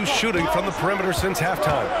 1 of 2 shooting from the perimeter since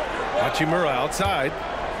halftime. Hachimura outside.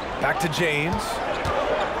 Back to James.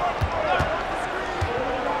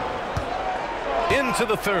 Into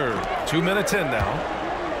the 3rd. 2 minutes in now.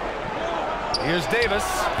 Here's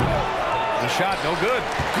Davis. The shot, no good.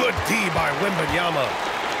 Good D by Wembanyama.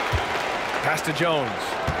 Pass to Jones.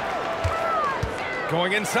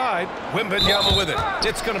 Going inside. Wembanyama with it.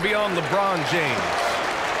 It's going to be on LeBron James.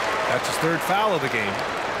 That's his 3rd foul of the game.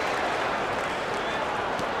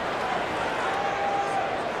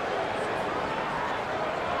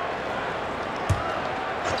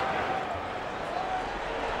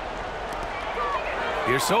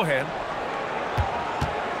 Here's Sohan.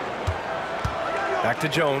 Back to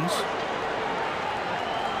Jones.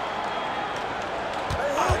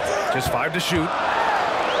 Just 5 to shoot.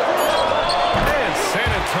 And San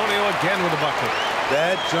Antonio again with a bucket.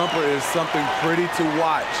 That jumper is something pretty to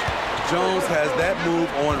watch. Jones has that move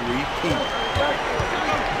on repeat.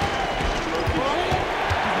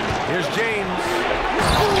 Here's James.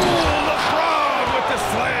 Ooh, LeBron with the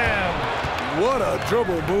slam. What a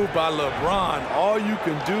dribble move by LeBron. All you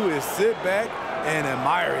can do is sit back and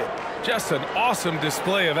admire it. Just an awesome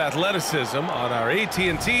display of athleticism on our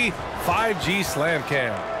AT&T 5G Slam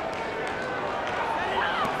Cam.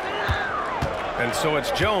 And so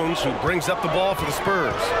it's Jones who brings up the ball for the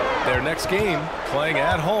Spurs. Their next game playing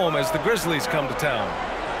at home as the Grizzlies come to town.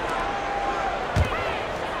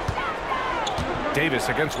 Davis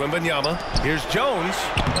against Wembanyama. Here's Jones.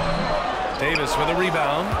 Davis with a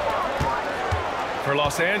rebound. For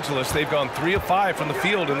Los Angeles, they've gone 3 of 5 from the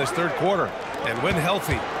field in this 3rd quarter. And when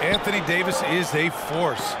healthy, Anthony Davis is a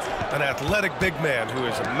force. An athletic big man who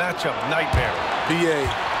is a matchup nightmare. B.A.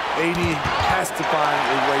 AD has to find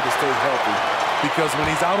a way to stay healthy, because when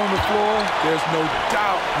he's out on the floor, there's no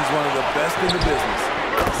doubt he's one of the best in the business.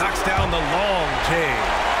 Knocks down the long J.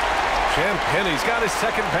 Champagny's got his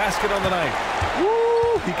 2nd basket on the night.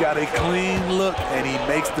 Woo! He got a clean look, and he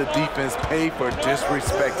makes the defense pay for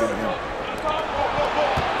disrespecting him.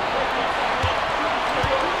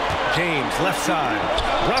 James, left side.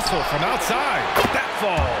 Russell from outside. That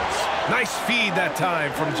falls. Nice feed that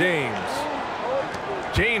time from James.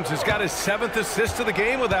 James has got his 7th assist of the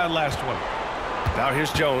game with that last one. Now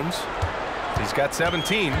here's Jones. He's got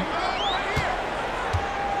 17.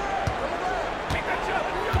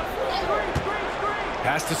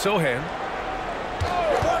 Pass to Sohan.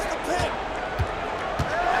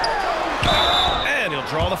 And he'll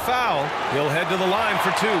draw the foul. He'll head to the line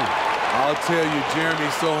for 2. I'll tell you, Jeremy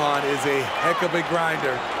Sohan is a heck of a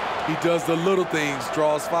grinder. He does the little things,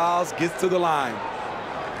 draws fouls, gets to the line.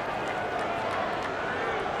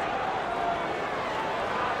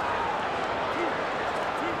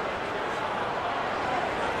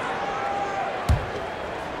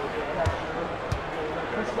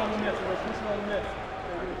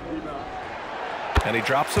 And he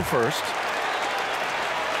drops the first.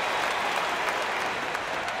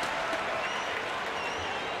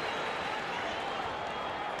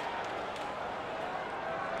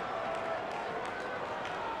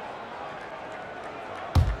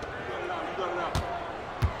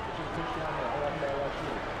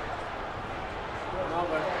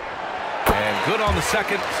 good on the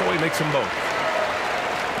second, so he makes them both.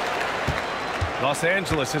 Los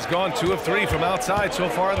Angeles has gone 2 of 3 from outside so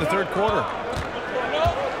far in the third quarter.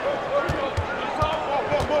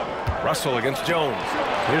 Russell against Jones.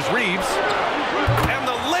 Here's Reeves. And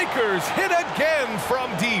the Lakers hit again from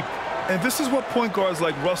deep. And this is what point guards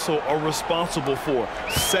like Russell are responsible for,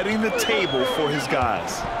 setting the table for his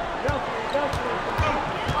guys.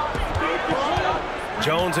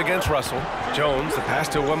 Jones against Russell. Jones, the pass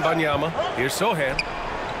to Wembanyama. Here's Sohan.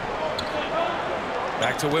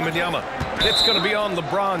 Back to Wembanyama. It's going to be on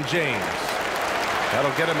LeBron James.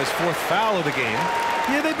 That'll get him his 4th foul of the game.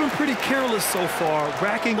 Yeah, they've been pretty careless so far,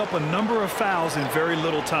 racking up a number of fouls in very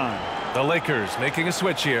little time. The Lakers making a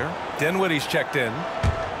switch here. Dinwiddie's checked in.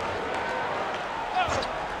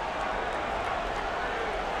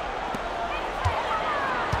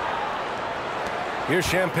 Here's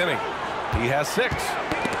Champagnie. He has 6.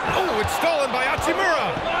 Oh, it's stolen by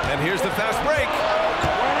Hachimura. And here's the fast break.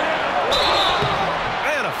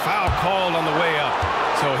 And a foul called on the way up.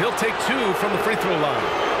 So he'll take 2 from the free throw line.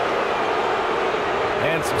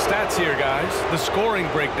 And some stats here, guys. The scoring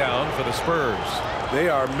breakdown for the Spurs. They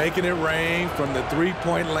are making it rain from the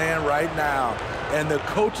three-point land right now. And the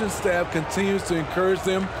coaching staff continues to encourage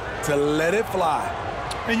them to let it fly.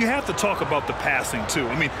 And you have to talk about the passing, too.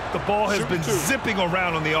 I mean, the ball has been zipping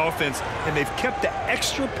around on the offense, and they've kept the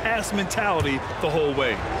extra pass mentality the whole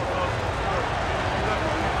way.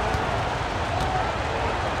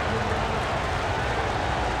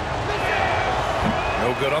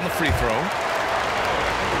 No good on the free throw.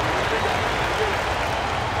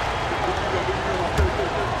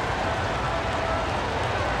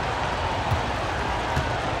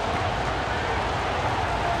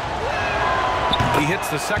 He hits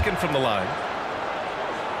the second from the line.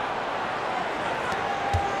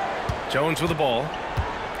 Jones with the ball.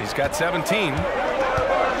 He's got 17.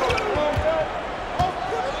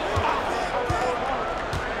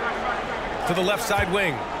 To the left side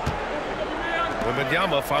wing.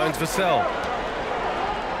 Wembanyama finds Vassell.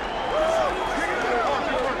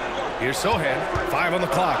 Here's Sohan. 5 on the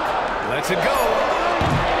clock. Lets it go.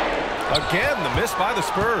 Again, the miss by the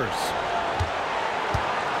Spurs.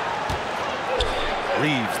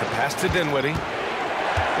 Reeves, the pass to Dinwiddie.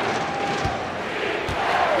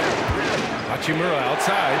 Hachimura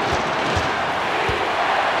outside.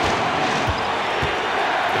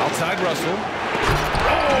 Outside Russell.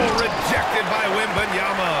 Oh, rejected by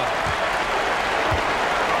Wembanyama.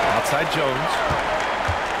 Outside Jones.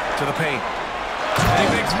 To the paint. And he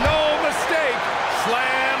makes no mistake.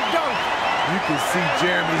 Slam dunk. You can see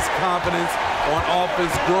Jeremy's confidence on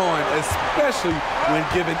offense growing, especially when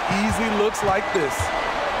given easy looks like this.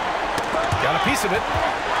 Got a piece of it.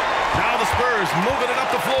 Now the Spurs moving it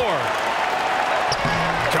up the floor.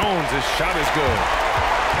 Jones' shot is good.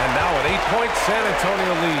 And now an 8-point San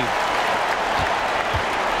Antonio lead.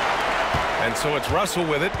 And so it's Russell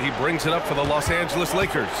with it. He brings it up for the Los Angeles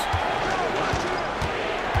Lakers.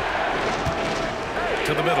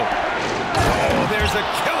 To the middle. Oh, there's a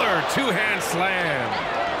killer 2-hand slam.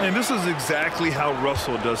 And this is exactly how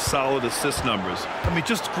Russell does solid assist numbers. I mean,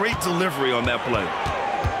 just great delivery on that play.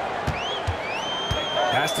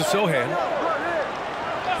 Pass to Sohan.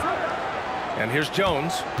 And here's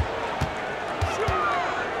Jones.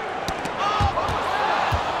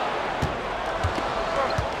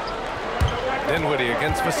 Dinwiddie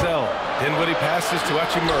against Vassell. Dinwiddie passes to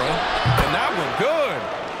Hachimura. And that one good.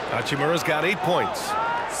 Hachimura's got 8 points.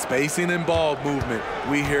 Spacing and ball movement.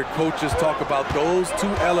 We hear coaches talk about those 2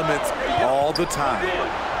 elements all the time.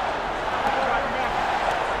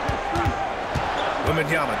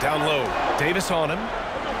 Wembanyama down low. Davis on him.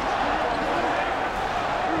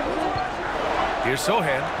 Here's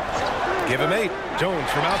Sohan. Give him 8. Jones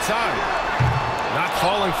from outside. Not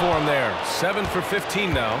falling for him there. 7 for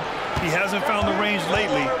 15 now. He hasn't found the range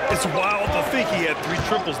lately. It's wild to think he had 3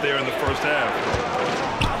 triples there in the first half.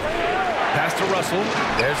 Pass to Russell.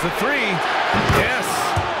 There's the 3. Yes.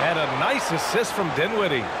 And a nice assist from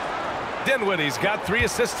Dinwiddie. Dinwiddie's got 3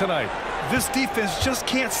 assists tonight. This defense just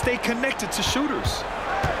can't stay connected to shooters.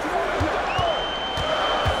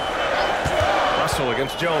 Russell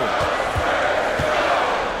against Jones.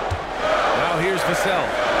 Now here's Vassell.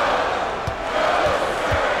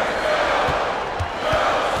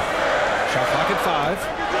 Shot clock at 5.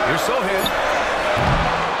 Here's Sohan.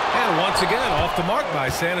 And once again, off the mark by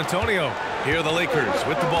San Antonio. Here are the Lakers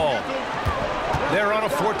with the ball. They're on a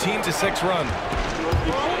 14-6 run.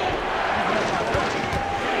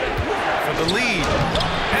 For the lead.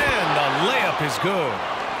 And the layup is good.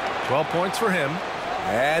 12 points for him.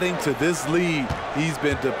 Adding to this lead, he's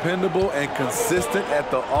been dependable and consistent at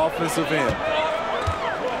the offensive end.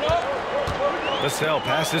 Vassell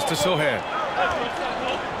passes to Sohan.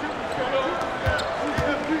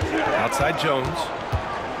 Outside Jones.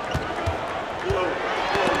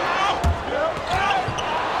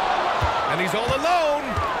 And he's all alone.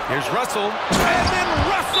 Here's Russell. And then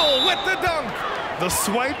Russell with the dunk. The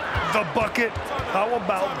swipe, the bucket. How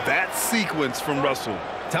about that sequence from Russell?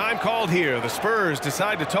 Time called here. The Spurs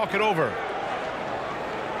decide to talk it over.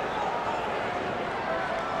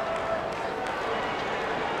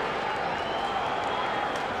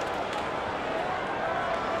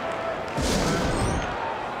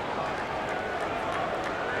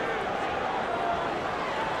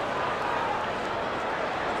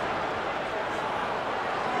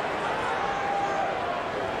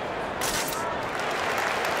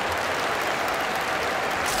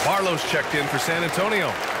 Barlow's checked in for San Antonio.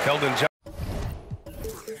 Keldon Johnson.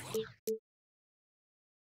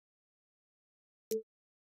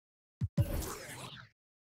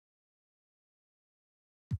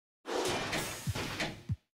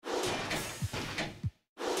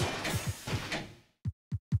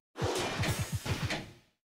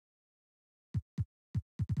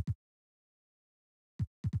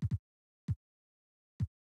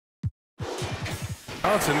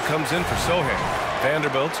 Johnson comes in for Sohan.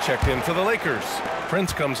 Vanderbilt's checked in for the Lakers.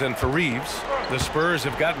 Prince comes in for Reeves. The Spurs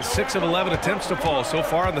have gotten 6 of 11 attempts to fall so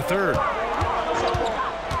far in the third.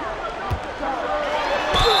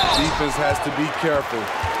 Defense has to be careful.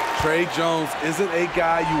 Trey Jones isn't a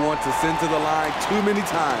guy you want to send to the line too many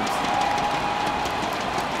times.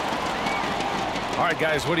 All right,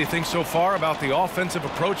 guys, what do you think so far about the offensive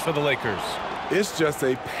approach for the Lakers? It's just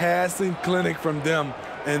a passing clinic from them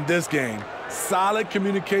in this game. Solid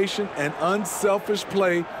communication and unselfish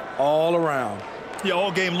play all around. Yeah,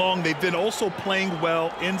 all game long, they've been also playing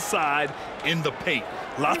well inside in the paint.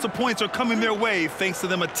 Lots of points are coming their way thanks to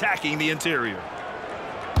them attacking the interior.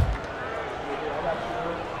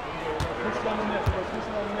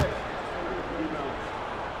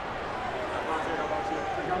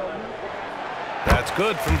 That's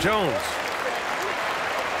good from Jones.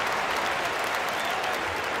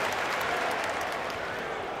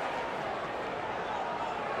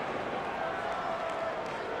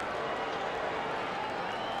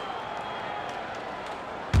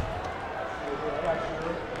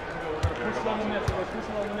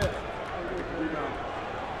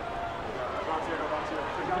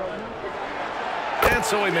 And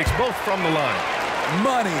so he makes both from the line.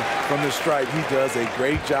 Money from the stripe. He does a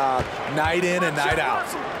great job night in and night out.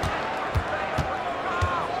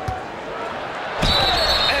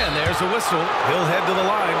 And there's a whistle. He'll head to the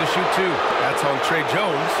line to shoot 2. That's on Trey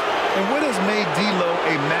Jones. And what has made D'Lo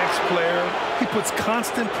a max player? He puts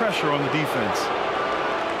constant pressure on the defense.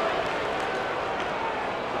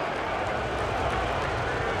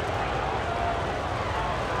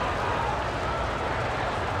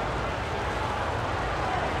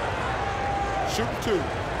 Shoot 2.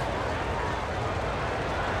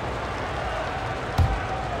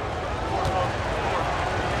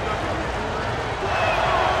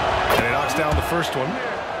 And he knocks down the first one.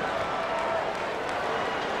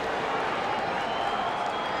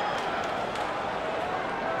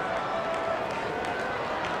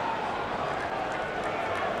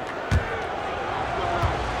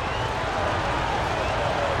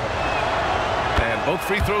 And both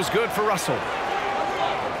free throws good for Russell.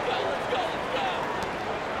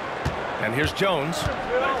 And here's Jones.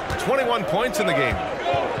 21 points in the game.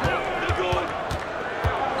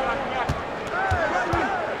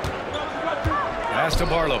 Pass to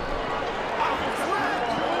Barlow.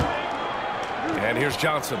 And here's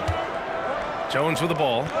Johnson. Jones with the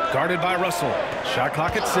ball. Guarded by Russell. Shot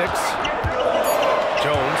clock at 6.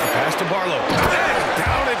 Jones, the pass to Barlow. And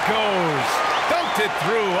down it goes. Dunked it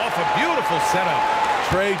through off a beautiful setup.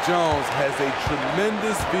 Trey Jones has a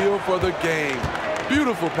tremendous feel for the game.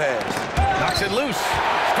 Beautiful pass. Knocks it loose.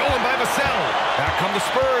 Stolen by Vassell. Back come the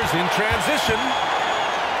Spurs in transition.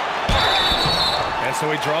 And so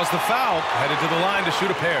he draws the foul, headed to the line to shoot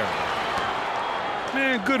a pair.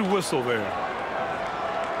 Man, good whistle there.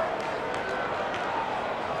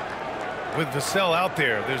 With Vassell out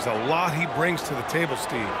there, there's a lot he brings to the table,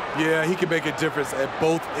 Steve. Yeah, he can make a difference at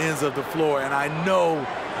both ends of the floor, and I know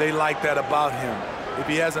they like that about him. If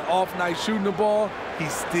he has an off night shooting the ball, he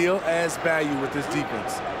still adds value with his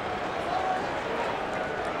defense.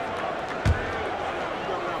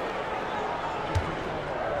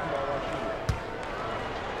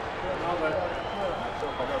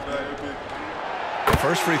 The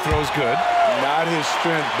first free throw is good. Not his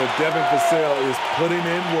strength, but Devin Vassell is putting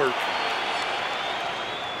in work.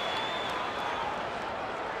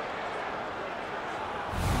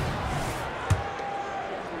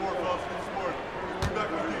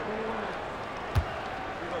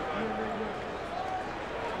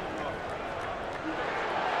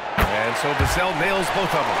 so Vassell nails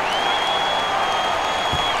both of them.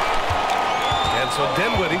 And so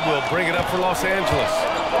Dinwiddie will bring it up for Los Angeles.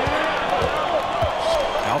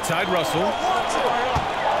 Outside Russell.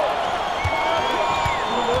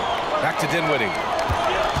 Back to Dinwiddie.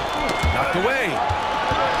 Knocked away.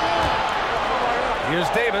 Here's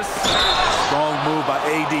Davis. Strong move by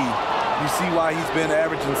AD. You see why he's been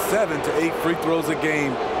averaging 7 to 8 free throws a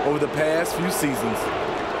game over the past few seasons.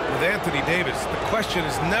 With Anthony Davis, the question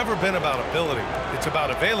has never been about ability. It's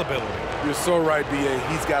about availability. You're so right, B.A.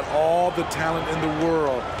 He's got all the talent in the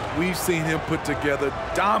world. We've seen him put together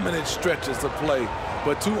dominant stretches of play,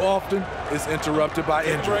 but too often it's interrupted by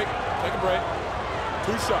injury. Take a break.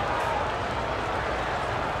 2 shots.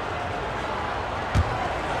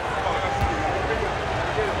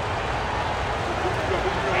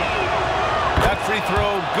 That free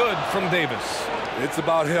throw good from Davis. It's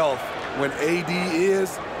about health. When AD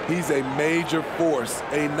is, he's a major force,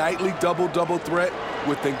 a nightly double-double threat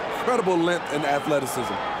with incredible length and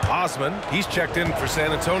athleticism. Osman, he's checked in for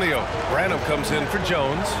San Antonio. Branham comes in for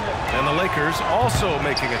Jones. And the Lakers also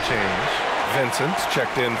making a change. Vincent's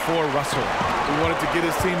checked in for Russell. He wanted to get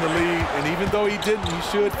his team the lead, and even though he didn't, he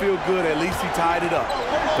should feel good. At least he tied it up.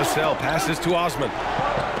 Vassell passes to Osman.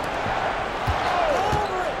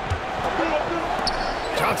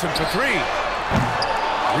 Johnson for 3.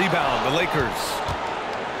 Rebound, the Lakers.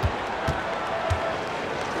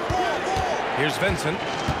 Here's Vincent.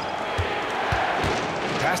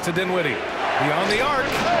 Pass to Dinwiddie. Beyond the arc.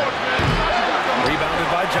 Rebounded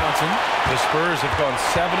by Johnson. The Spurs have gone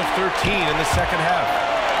 7 of 13 in the second half.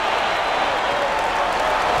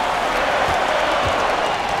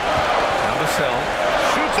 Now Vassell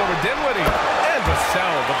shoots over Dinwiddie. And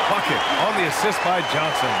Vassell, the bucket on the assist by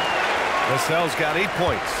Johnson. Vassell's got 8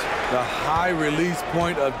 points. The high release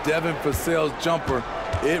point of Devin Vassell's jumper,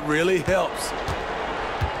 it really helps.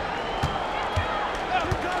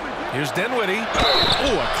 Here's Dinwiddie.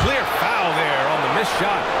 Ooh, a clear foul there on the missed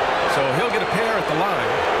shot. So he'll get a pair at the line.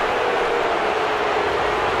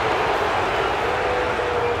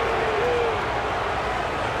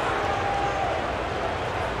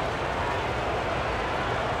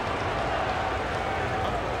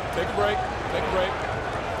 Take a break. Take a break.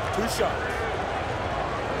 2 shots.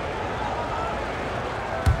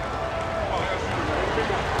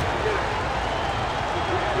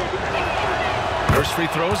 First free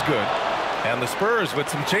throw is good. And the Spurs with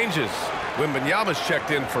some changes. Wembanyama's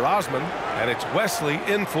checked in for Osman, and it's Wesley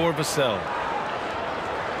in for Vassell.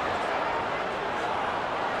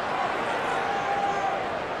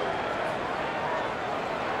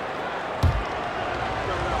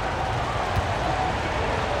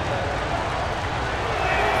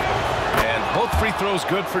 And both free throws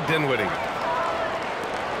good for Dinwiddie.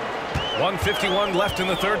 1:51 left in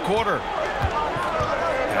the third quarter.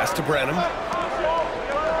 Pass to Branham.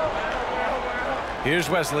 Here's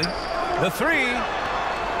Wesley. The 3.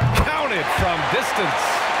 Counted from distance.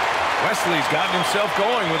 Wesley's gotten himself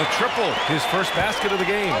going with a triple. His first basket of the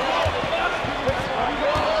game.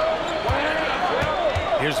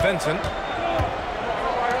 Here's Vincent.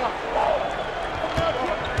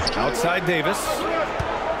 Outside Davis.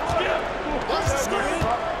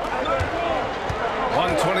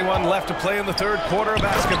 1:21 left to play in the third quarter of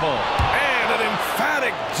basketball. And an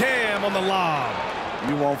emphatic jam on the lob.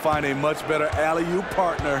 You won't find a much better alley-oop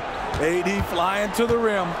partner. AD flying to the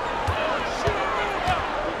rim.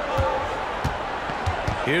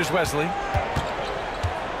 Here's Wesley.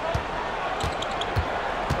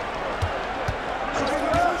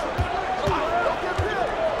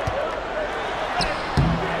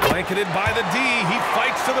 Blanketed by the D. He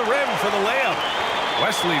fights to the rim for the layup.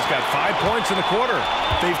 Wesley's got 5 points in the quarter.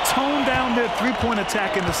 They've toned down their three-point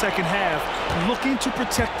attack in the second half, looking to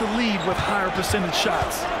protect the lead with higher percentage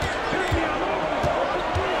shots.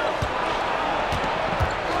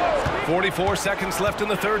 44 seconds left in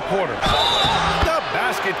the third quarter. The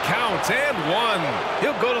basket counts and 1.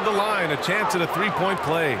 He'll go to the line, a chance at a three-point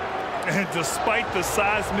play. And despite the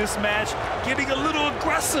size mismatch, getting a little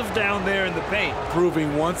aggressive down there in the paint.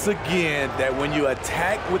 Proving once again that when you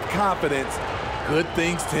attack with confidence, good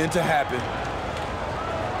things tend to happen.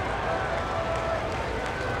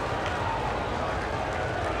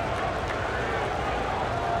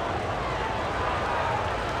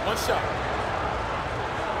 One shot.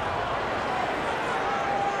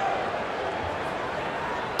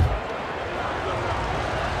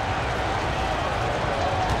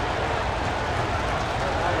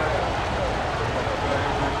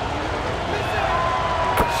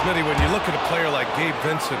 Smitty, when you look at a player like Gabe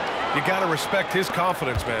Vincent, you got to respect his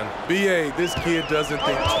confidence, man. B.A., this kid doesn't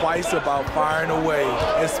think twice about firing away,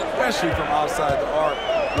 especially from outside the arc.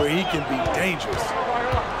 where he can be dangerous.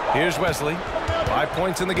 Here's Wesley. 5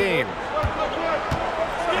 points in the game.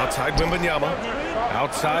 Outside Wembanyama.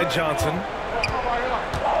 Outside Johnson.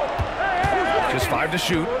 Just 5 to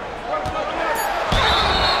shoot.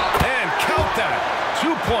 And count that.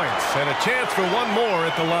 2 points and a chance for one more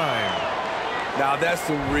at the line. Now that's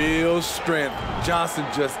some real strength. Johnson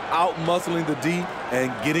just out-muscling the D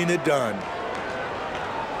and getting it done.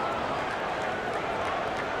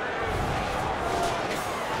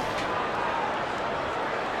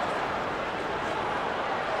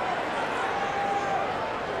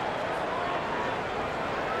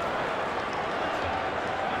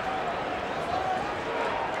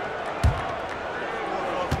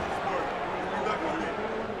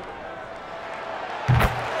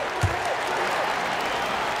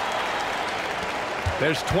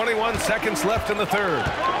 There's 21 seconds left in the third.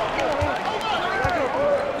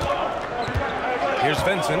 Here's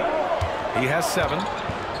Vincent. He has 7.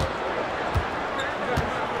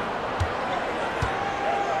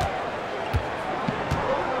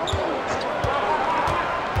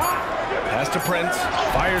 Pass to Prince.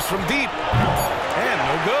 Fires from deep. And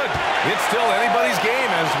no good. It's still anybody's game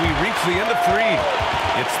as we reach the end of 3.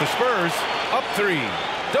 It's the Spurs up 3.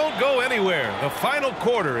 Don't go anywhere. The final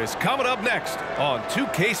quarter is coming up next on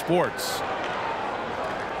 2K Sports.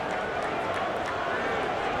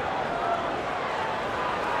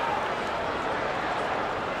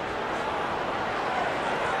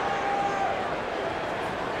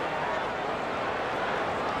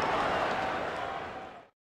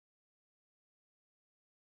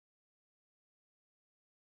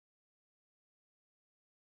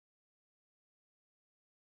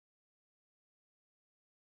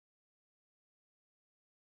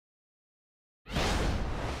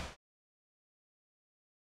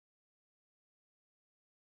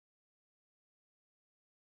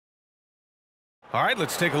 All right,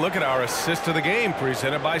 let's take a look at our assist of the game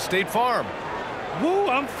presented by State Farm. Woo,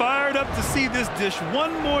 I'm fired up to see this dish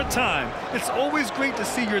one more time. It's always great to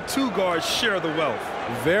see your 2 guards share the wealth.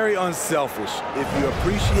 Very unselfish. If you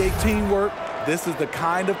appreciate teamwork, this is the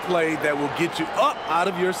kind of play that will get you up out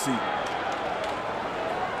of your seat.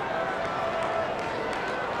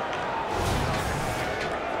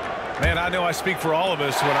 Man, I know I speak for all of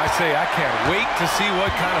us when I say I can't wait to see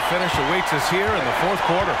what kind of finish awaits us here in the 4th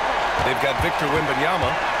quarter. They've got Victor Wembanyama,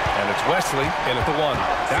 and it's Wesley in at the 1.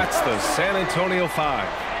 That's the San Antonio 5.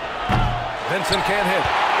 Vincent can't hit.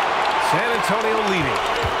 San Antonio leading.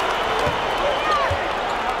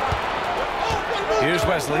 Here's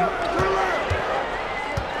Wesley.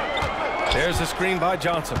 There's a screen by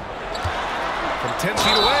Johnson. From 10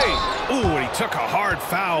 feet away. Ooh, and he took a hard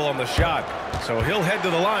foul on the shot. So he'll head to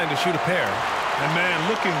the line to shoot a pair. And man,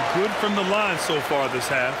 looking good from the line so far this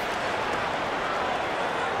half.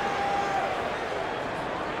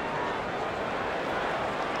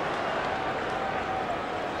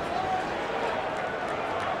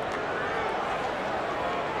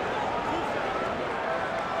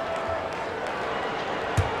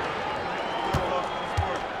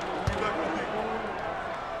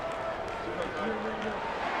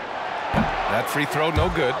 That free throw, no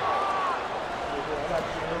good.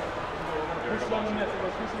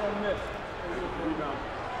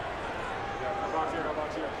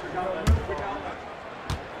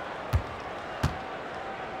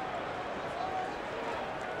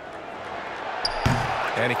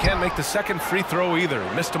 And he can't make the second free throw either.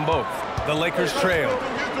 Missed them both. The Lakers trail.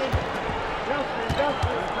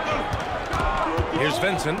 Here's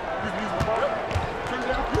Vincent.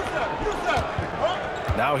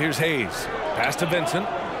 Now here's Hayes. Pass to Vincent.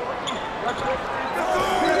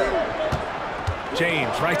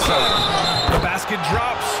 James, right side. The basket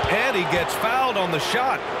drops, and he gets fouled on the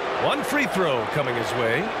shot. One free throw coming his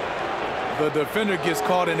way. The defender gets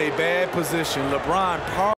caught in a bad position.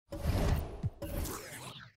 LeBron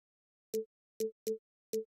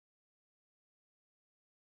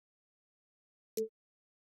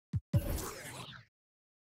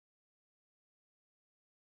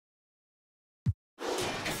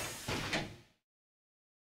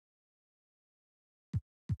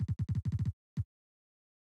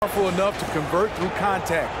powerful enough to convert through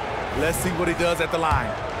contact. Let's see what he does at the line.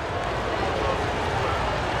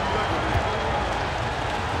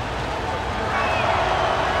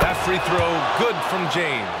 That free throw good from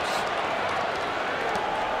James.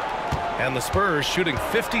 And the Spurs shooting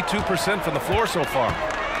 52% from the floor so far.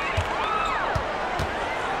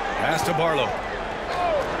 Pass to Barlow.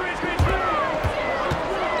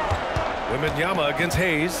 Wembanyama against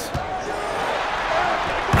Hayes.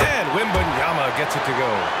 And Wembanyama gets it to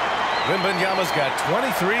go. Wembanyama's got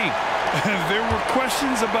 23. There were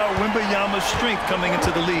questions about Wembanyama's strength coming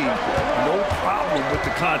into the league. No problem with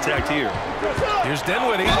the contact here. Here's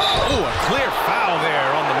Dinwiddie. Oh, a clear foul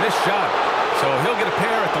there on the missed shot. So he'll get a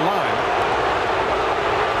pair at the line.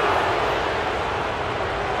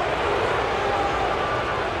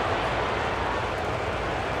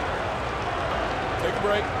 Take a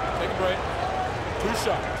break. Take a break. 2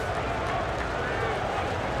 shots.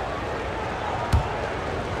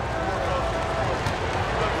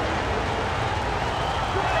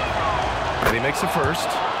 And he makes the first.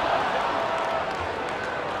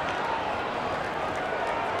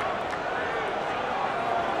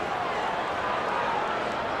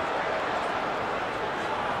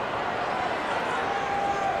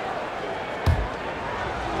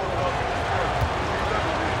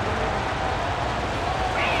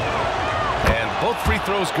 And both free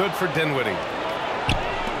throws good for Dinwiddie.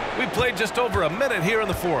 We played just over a minute here in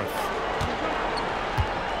the fourth.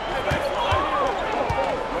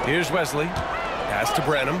 Here's Wesley. Pass to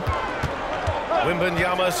Branham.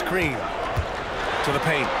 Wembanyama screen. To the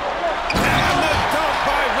paint. And the dunk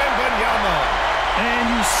by Wembanyama. And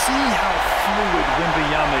you see how fluid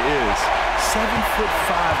Wembanyama is.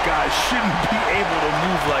 7'5" guys shouldn't be able to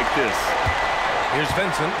move like this. Here's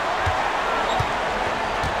Vincent.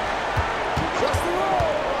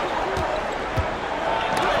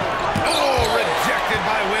 Oh, rejected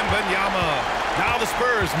by Wembanyama. Now the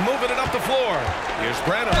Spurs moving it up the floor. Here's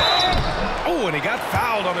Branham. Oh, and he got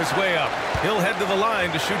fouled on his way up. He'll head to the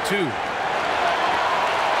line to shoot 2.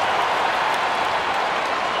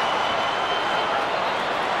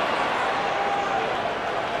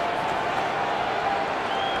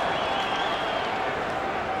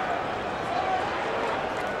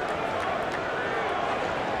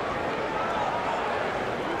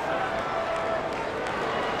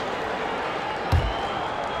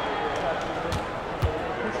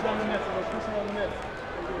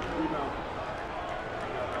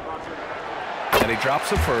 And he drops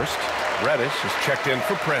the first. Reddish is checked in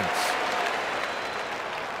for Prince.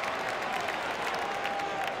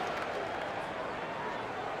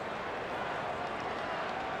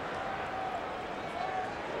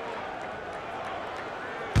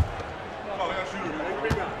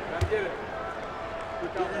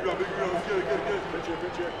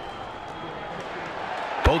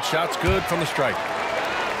 Both shots good from the stripe.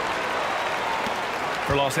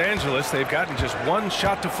 For Los Angeles, they've gotten just 1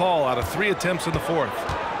 shot to fall out of 3 attempts in the fourth.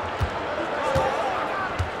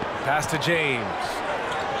 Pass to James.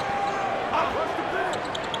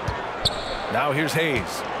 Now here's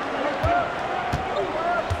Hayes.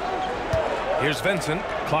 Here's Vincent.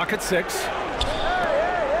 Clock at 6.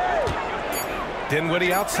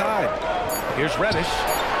 Dinwiddie outside. Here's Reddish.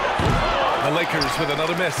 The Lakers with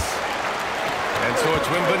another miss. And so it's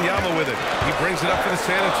Wembanyama with it. He brings it up for the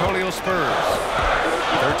San Antonio Spurs.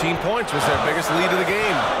 13 points was their biggest lead of the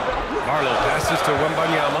game. Marlowe passes to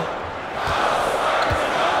Wembanyama.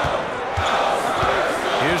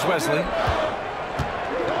 Here's Wesley.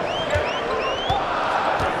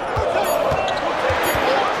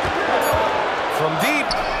 From deep.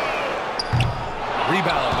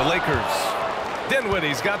 Rebound, the Lakers.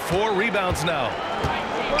 Dinwiddie's got 4 rebounds now.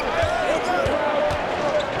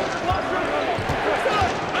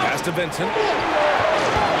 Pass to Vincent.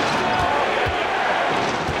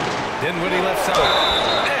 Dinwiddie left side.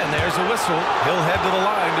 And there's a whistle. He'll head to the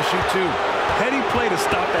line to shoot 2. Heady play to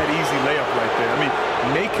stop that easy layup right there. I mean,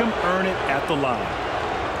 make him earn it at the line.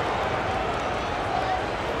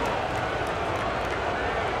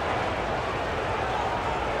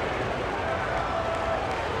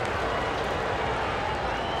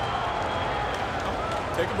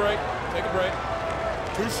 Take a break. Take a break.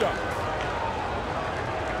 2 shots.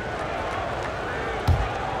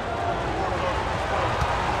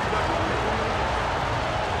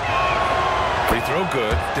 Free throw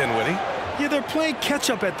good. Dinwiddie. Yeah, they're playing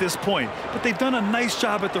catch-up at this point, but they've done a nice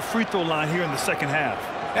job at the free throw line here in the second half.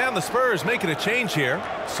 And the Spurs making a change here.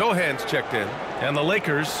 Sohan's checked in. And the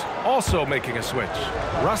Lakers also making a switch.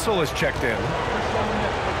 Russell is checked in.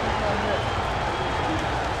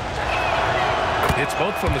 Hits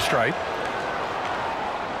both from the stripe.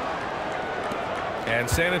 And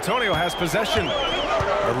San Antonio has possession.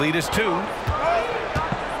 The lead is 2.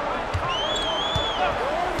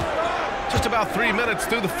 Just about 3 minutes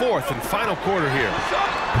through the fourth and final quarter here.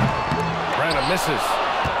 Branham misses.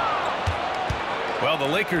 Well, the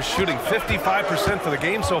Lakers shooting 55% for the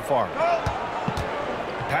game so far.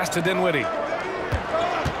 Pass to Dinwiddie.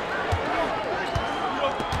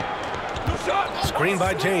 Screen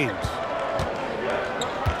by James.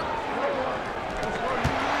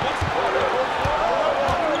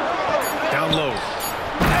 Down low.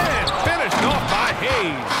 And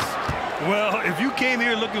Well, if you came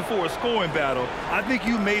here looking for a scoring battle, I think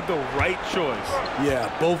you made the right choice. Yeah,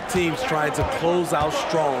 both teams trying to close out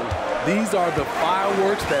strong. These are the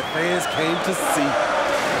fireworks that fans came to see.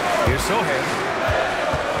 Here's Sohan.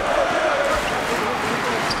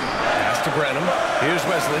 Pass to Brenham. Here's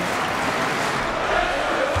Wesley.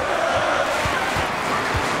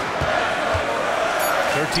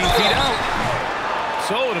 Feet out.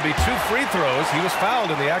 So it'll be 2 free throws. He was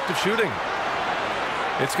fouled in the act of shooting.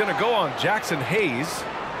 It's going to go on Jackson Hayes.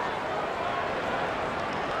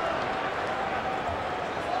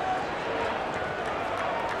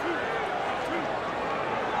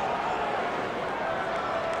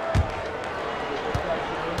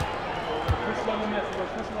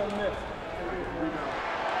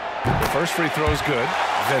 The first free throw is good.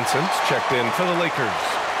 Vincent's checked in for the Lakers.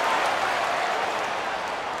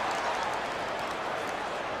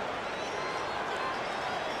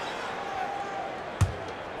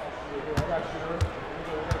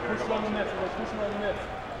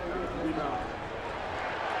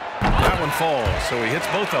 That one falls, so he hits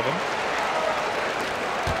both of them.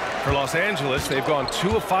 For Los Angeles, they've gone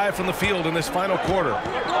 2 of 5 from the field in this final quarter.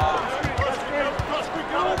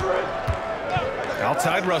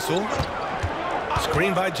 Outside Russell.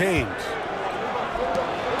 Screen by James.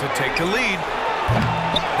 To take the lead.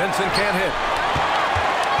 Vincent can't hit.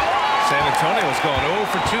 San Antonio's gone 0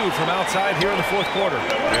 for 2 from outside here in the fourth quarter.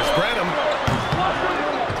 There's Brenham.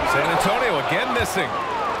 San Antonio again missing.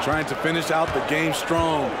 Trying to finish out the game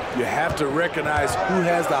strong. You have to recognize who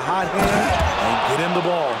has the hot hand and get him the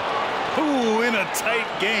ball. Ooh, in a tight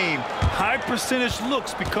game, high percentage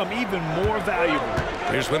looks become even more valuable.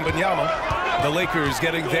 Here's Wembanyama. The Lakers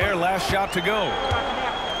getting their last shot to go.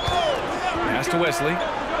 Pass to Wesley.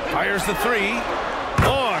 Fires the 3.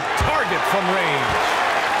 On target from range.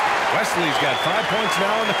 Wesley's got 5 points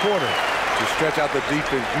now in the quarter. To stretch out the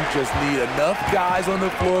defense, you just need enough guys on the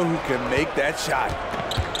floor who can make that shot.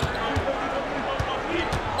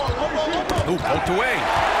 Ooh, poked away.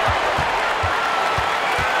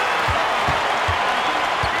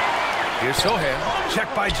 Here's Sohan.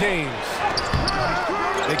 Checked by James.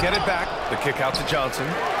 They get it back. The kick out to Johnson.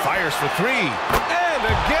 Fires for 3. And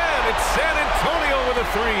again, it's San Antonio with a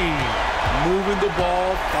 3. Moving the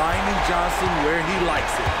ball, finding Johnson where he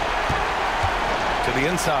likes it. To the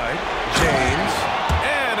inside, James.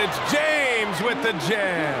 And it's James with the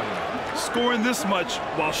jam. Scoring this much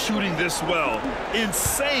while shooting this well.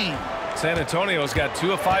 Insane. San Antonio's got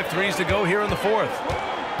 2 of 5 threes to go here in the fourth.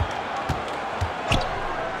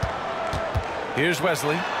 Here's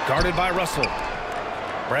Wesley, guarded by Russell.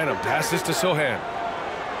 Branham passes to Sohan.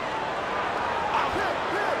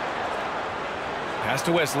 Pass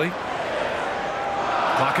to Wesley.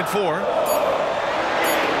 Clock at 4.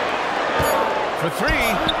 For 3.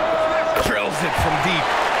 Drills it from deep.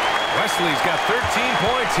 Wesley's got 13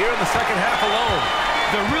 points here in the second half alone.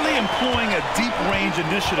 They're really employing a deep range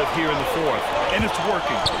initiative here in the fourth, and it's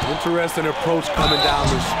working. Interesting approach coming down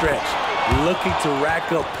the stretch. Looking to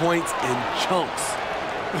rack up points in chunks.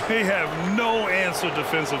 They have no answer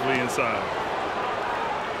defensively inside.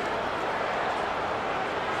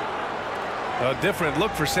 A different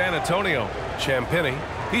look for San Antonio. Champagnie,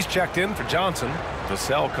 he's checked in for Johnson.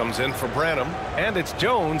 Vassell comes in for Branham, and it's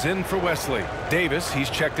Jones in for Wesley. Davis, he's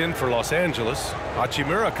checked in for Los Angeles.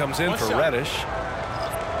 Hachimura comes in for Reddish.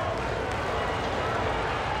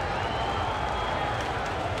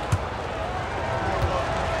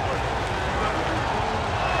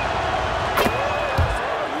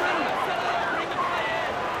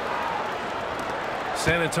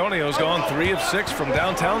 San Antonio's gone 3 of 6 from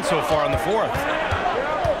downtown so far in the fourth.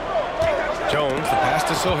 Jones, the pass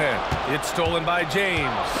to Sohan. It's stolen by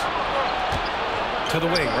James. To the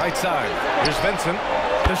wing, right side. Here's Vincent.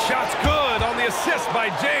 The shot's good on the assist by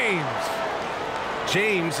James.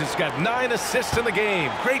 James has got 9 assists in the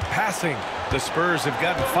game. Great passing. The Spurs have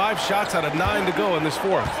gotten 5 shots out of 9 to go in this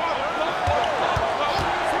fourth.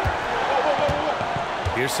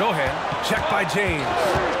 Here's Sohan. Checked by James.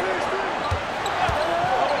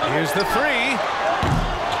 Here's the 3.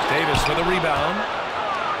 Davis with a rebound.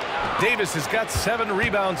 Davis has got 7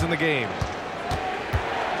 rebounds in the game.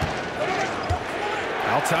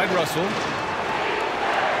 Outside Russell.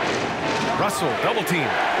 Russell, double team.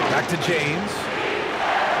 Back to James.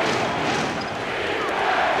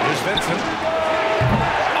 Here's Vincent.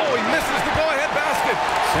 Oh, he misses the go-ahead basket.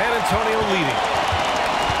 San Antonio leading.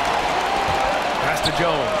 Pass to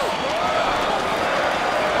Jones.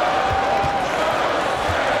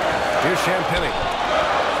 Here's Champagnie.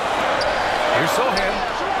 Here's Sohan.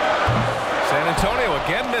 San Antonio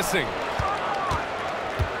again missing.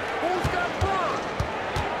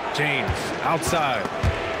 James outside.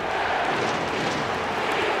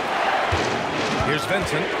 Here's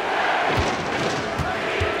Vincent.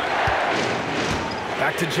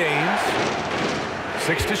 Back to James.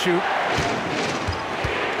 6 to shoot.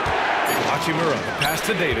 Hachimura, the pass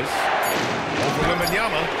to Davis. Over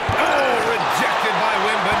Wembanyama. Oh, rejected by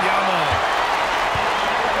Wembanyama.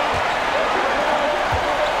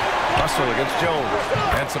 Russell against Jones.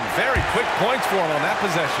 And some very quick points for him on that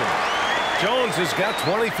possession. Jones has got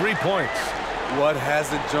 23 points. What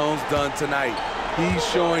hasn't Jones done tonight? He's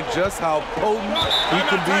showing just how potent he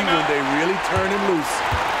can be when they really turn him loose.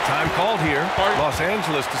 Time called here. Los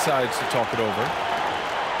Angeles decides to talk it over.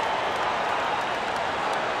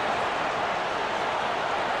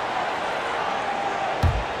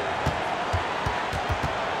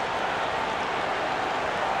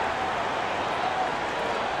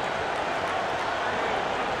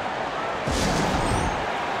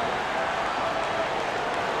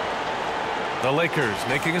 The Lakers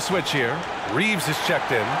making a switch here. Reeves is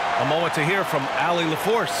checked in. A moment to hear from Allie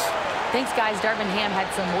LaForce. Thanks, guys. Darvin Ham had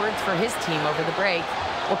some words for his team over the break.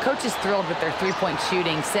 Well, coach is thrilled with their three-point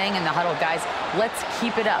shooting, saying in the huddle, guys, let's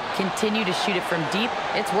keep it up. Continue to shoot it from deep.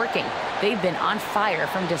 It's working. They've been on fire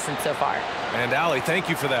from distance so far. And Allie, thank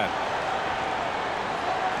you for that.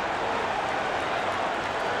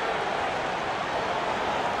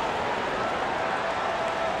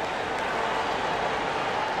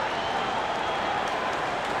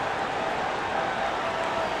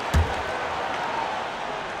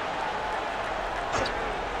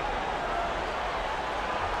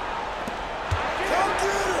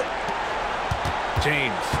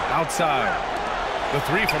 James outside. The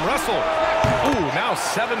three from Russell. Ooh, now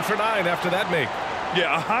 7 for 9 after that make.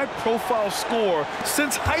 Yeah, a high-profile score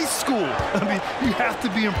since high school. I mean, you have to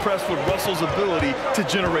be impressed with Russell's ability to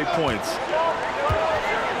generate points.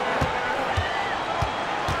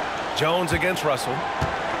 Jones against Russell.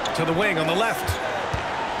 To the wing on the left.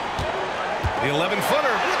 The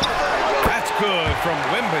 11-footer. That's good from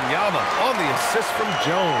Wembanyama on the assist from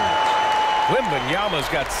Jones. Wembanyama's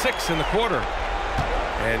got 6 in the quarter.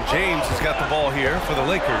 And James has got the ball here for the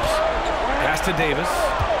Lakers. Pass to Davis.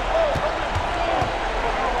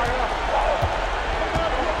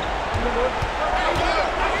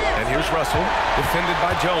 And here's Russell, defended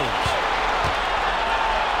by Jones.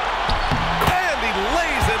 And he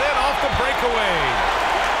lays it in off the breakaway.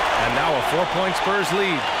 And now a 4-point Spurs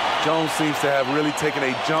lead. Jones seems to have really taken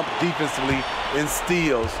a jump defensively in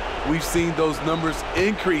steals. We've seen those numbers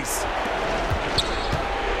increase.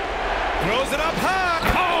 Throws it up high.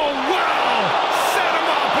 Oh, wow! Set him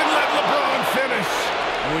up and let LeBron finish.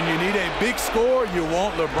 When you need a big score, you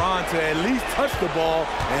want LeBron to at least touch the ball,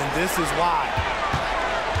 and this is why.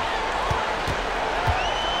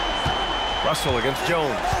 Russell against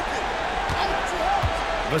Jones.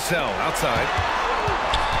 Vassell outside.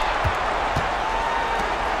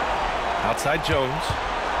 Outside Jones.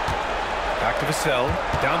 Back to Vassell.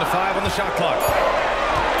 Down to 5 on the shot clock.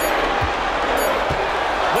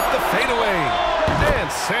 With the fadeaway.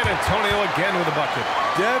 And San Antonio again with a bucket.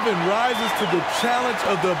 Devin rises to the challenge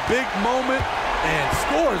of the big moment and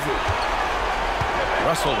scores it.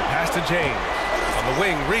 Russell to pass to James. On the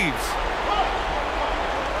wing, Reeves.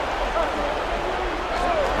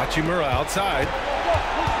 Hachimura outside.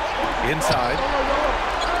 Inside.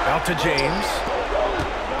 Out to James.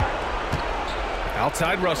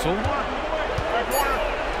 Outside Russell.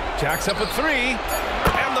 Jacks up a 3.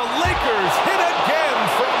 And the Lakers hit again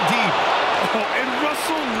from deep. Oh, and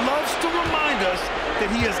Russell loves to remind us that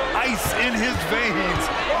he has ice in his veins.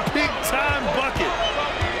 Big-time bucket.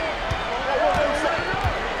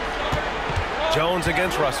 Jones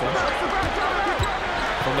against Russell.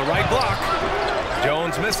 From the right block.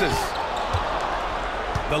 Jones misses.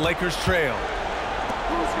 The Lakers trail.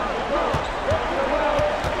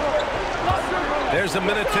 There's a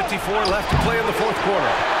minute 54 left to play in the fourth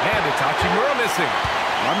quarter. And it's Hachimura missing.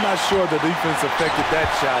 I'm not sure the defense affected that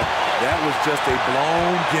shot. That was just a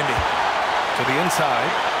blown gimme. To the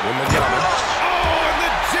inside, Wembanyama. Oh, and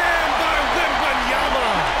the jam by Wembanyama.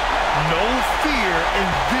 No fear in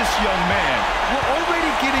this young man. We're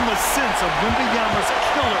already getting a sense of Wembanyama's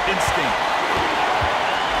killer instinct.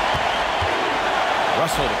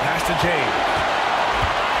 Russell to pass to James.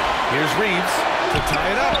 Here's Reeves to tie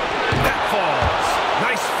it up. That falls.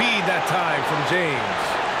 Nice feed that time from James.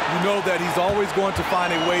 You know that he's always going to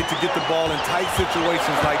find a way to get the ball in tight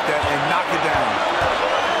situations like that and knock it down.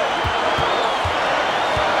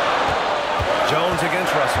 Jones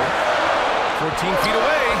against Russell. 14 feet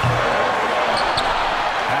away.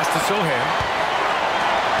 Pass to Sohan.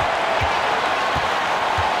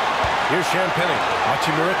 Here's Champagny.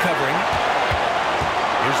 Hachimura covering.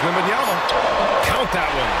 Here's Wembanyama. Count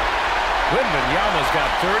that one. Wembanyama's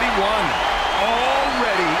got 31.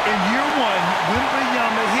 already in year one,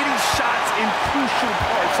 Wembanyama hitting shots in crucial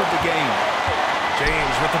parts of the game.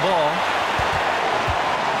 James with the ball.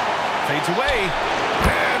 Fades away.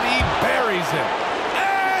 And he buries it.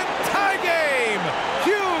 And tie game!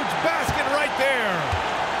 Huge basket right there.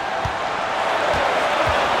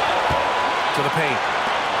 To the paint.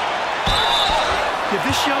 Yeah,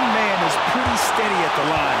 this young man is pretty steady at the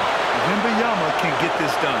line. Wembanyama can get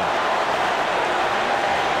this done.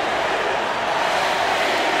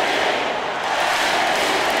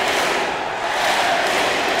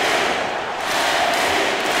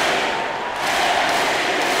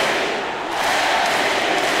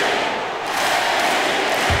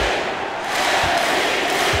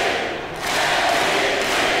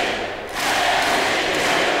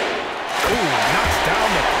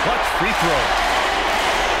 Free throw. And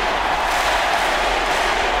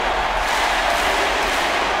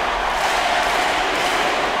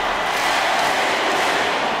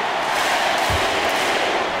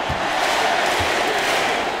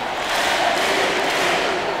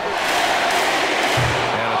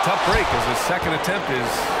a tough break as his second attempt is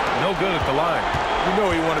no good at the line. You know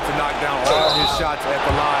he wanted to knock down all his shots at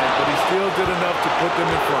the line, but he still did enough to put them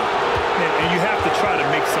in front. And you have to try to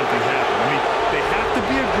make something happen. I mean, they have to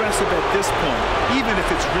be aggressive at this point, even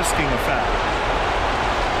if it's risking a foul.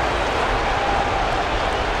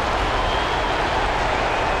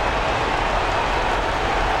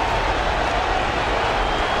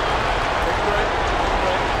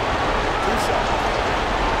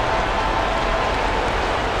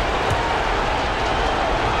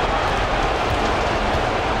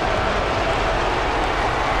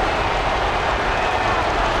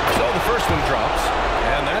 Drops,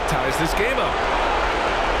 and that ties this game up.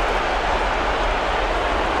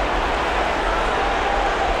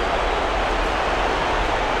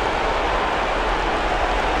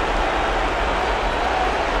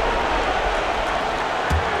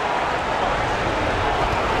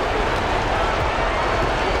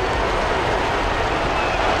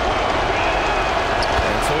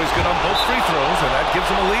 And so he's good on both free throws, and that gives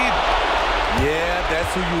him a lead. Yeah,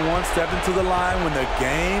 that's who you want stepping to the line when the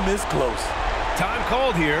game is close. Time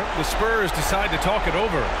called here. The Spurs decide to talk it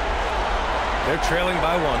over. They're trailing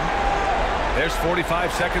by one. There's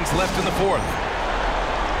 45 seconds left in the fourth.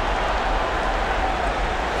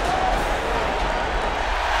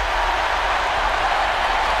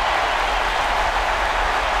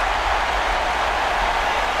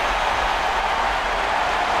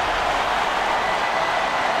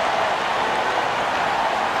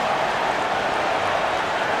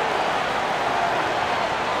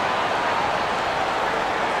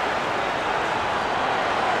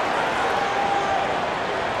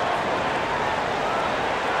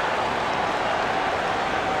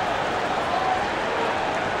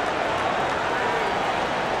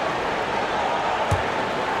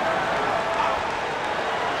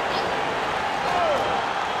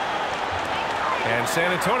 And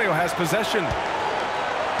San Antonio has possession.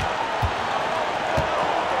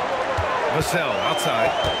 Vassell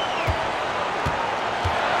outside.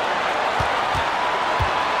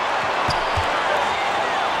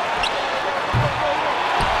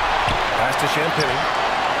 Pass to Champagny.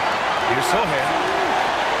 Here's Sohan.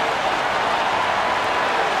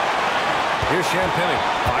 Here's Champagny.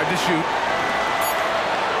 5 to shoot.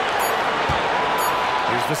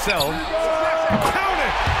 Here's Vassell. Count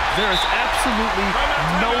it! There is absolutely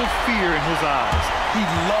no fear in his eyes. He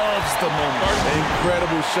loves the moment.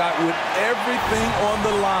 Incredible shot with everything on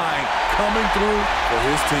the line coming through for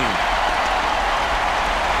his team.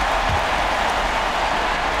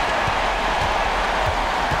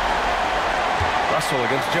 Russell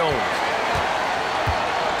against Jones.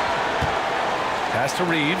 Pass to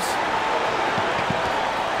Reeves.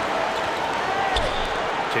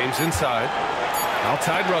 James inside.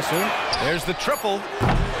 Outside Russell. There's the triple.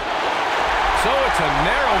 So it's a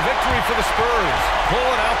narrow victory for the Spurs,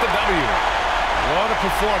 pulling out the W. What a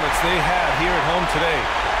performance they had here at home today.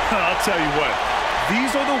 I'll tell you what,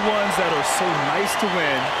 these are the ones that are so nice to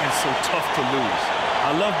win and so tough to lose.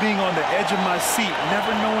 I love being on the edge of my seat,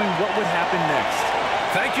 never knowing what would happen next.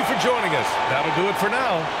 Thank you for joining us. That'll do it for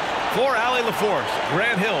now. For Allie LaForce,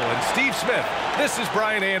 Grant Hill, and Steve Smith, this is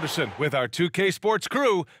Brian Anderson with our 2K Sports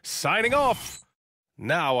crew signing off.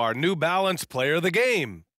 Now our New Balance player of the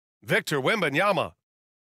game, Victor Wembanyama.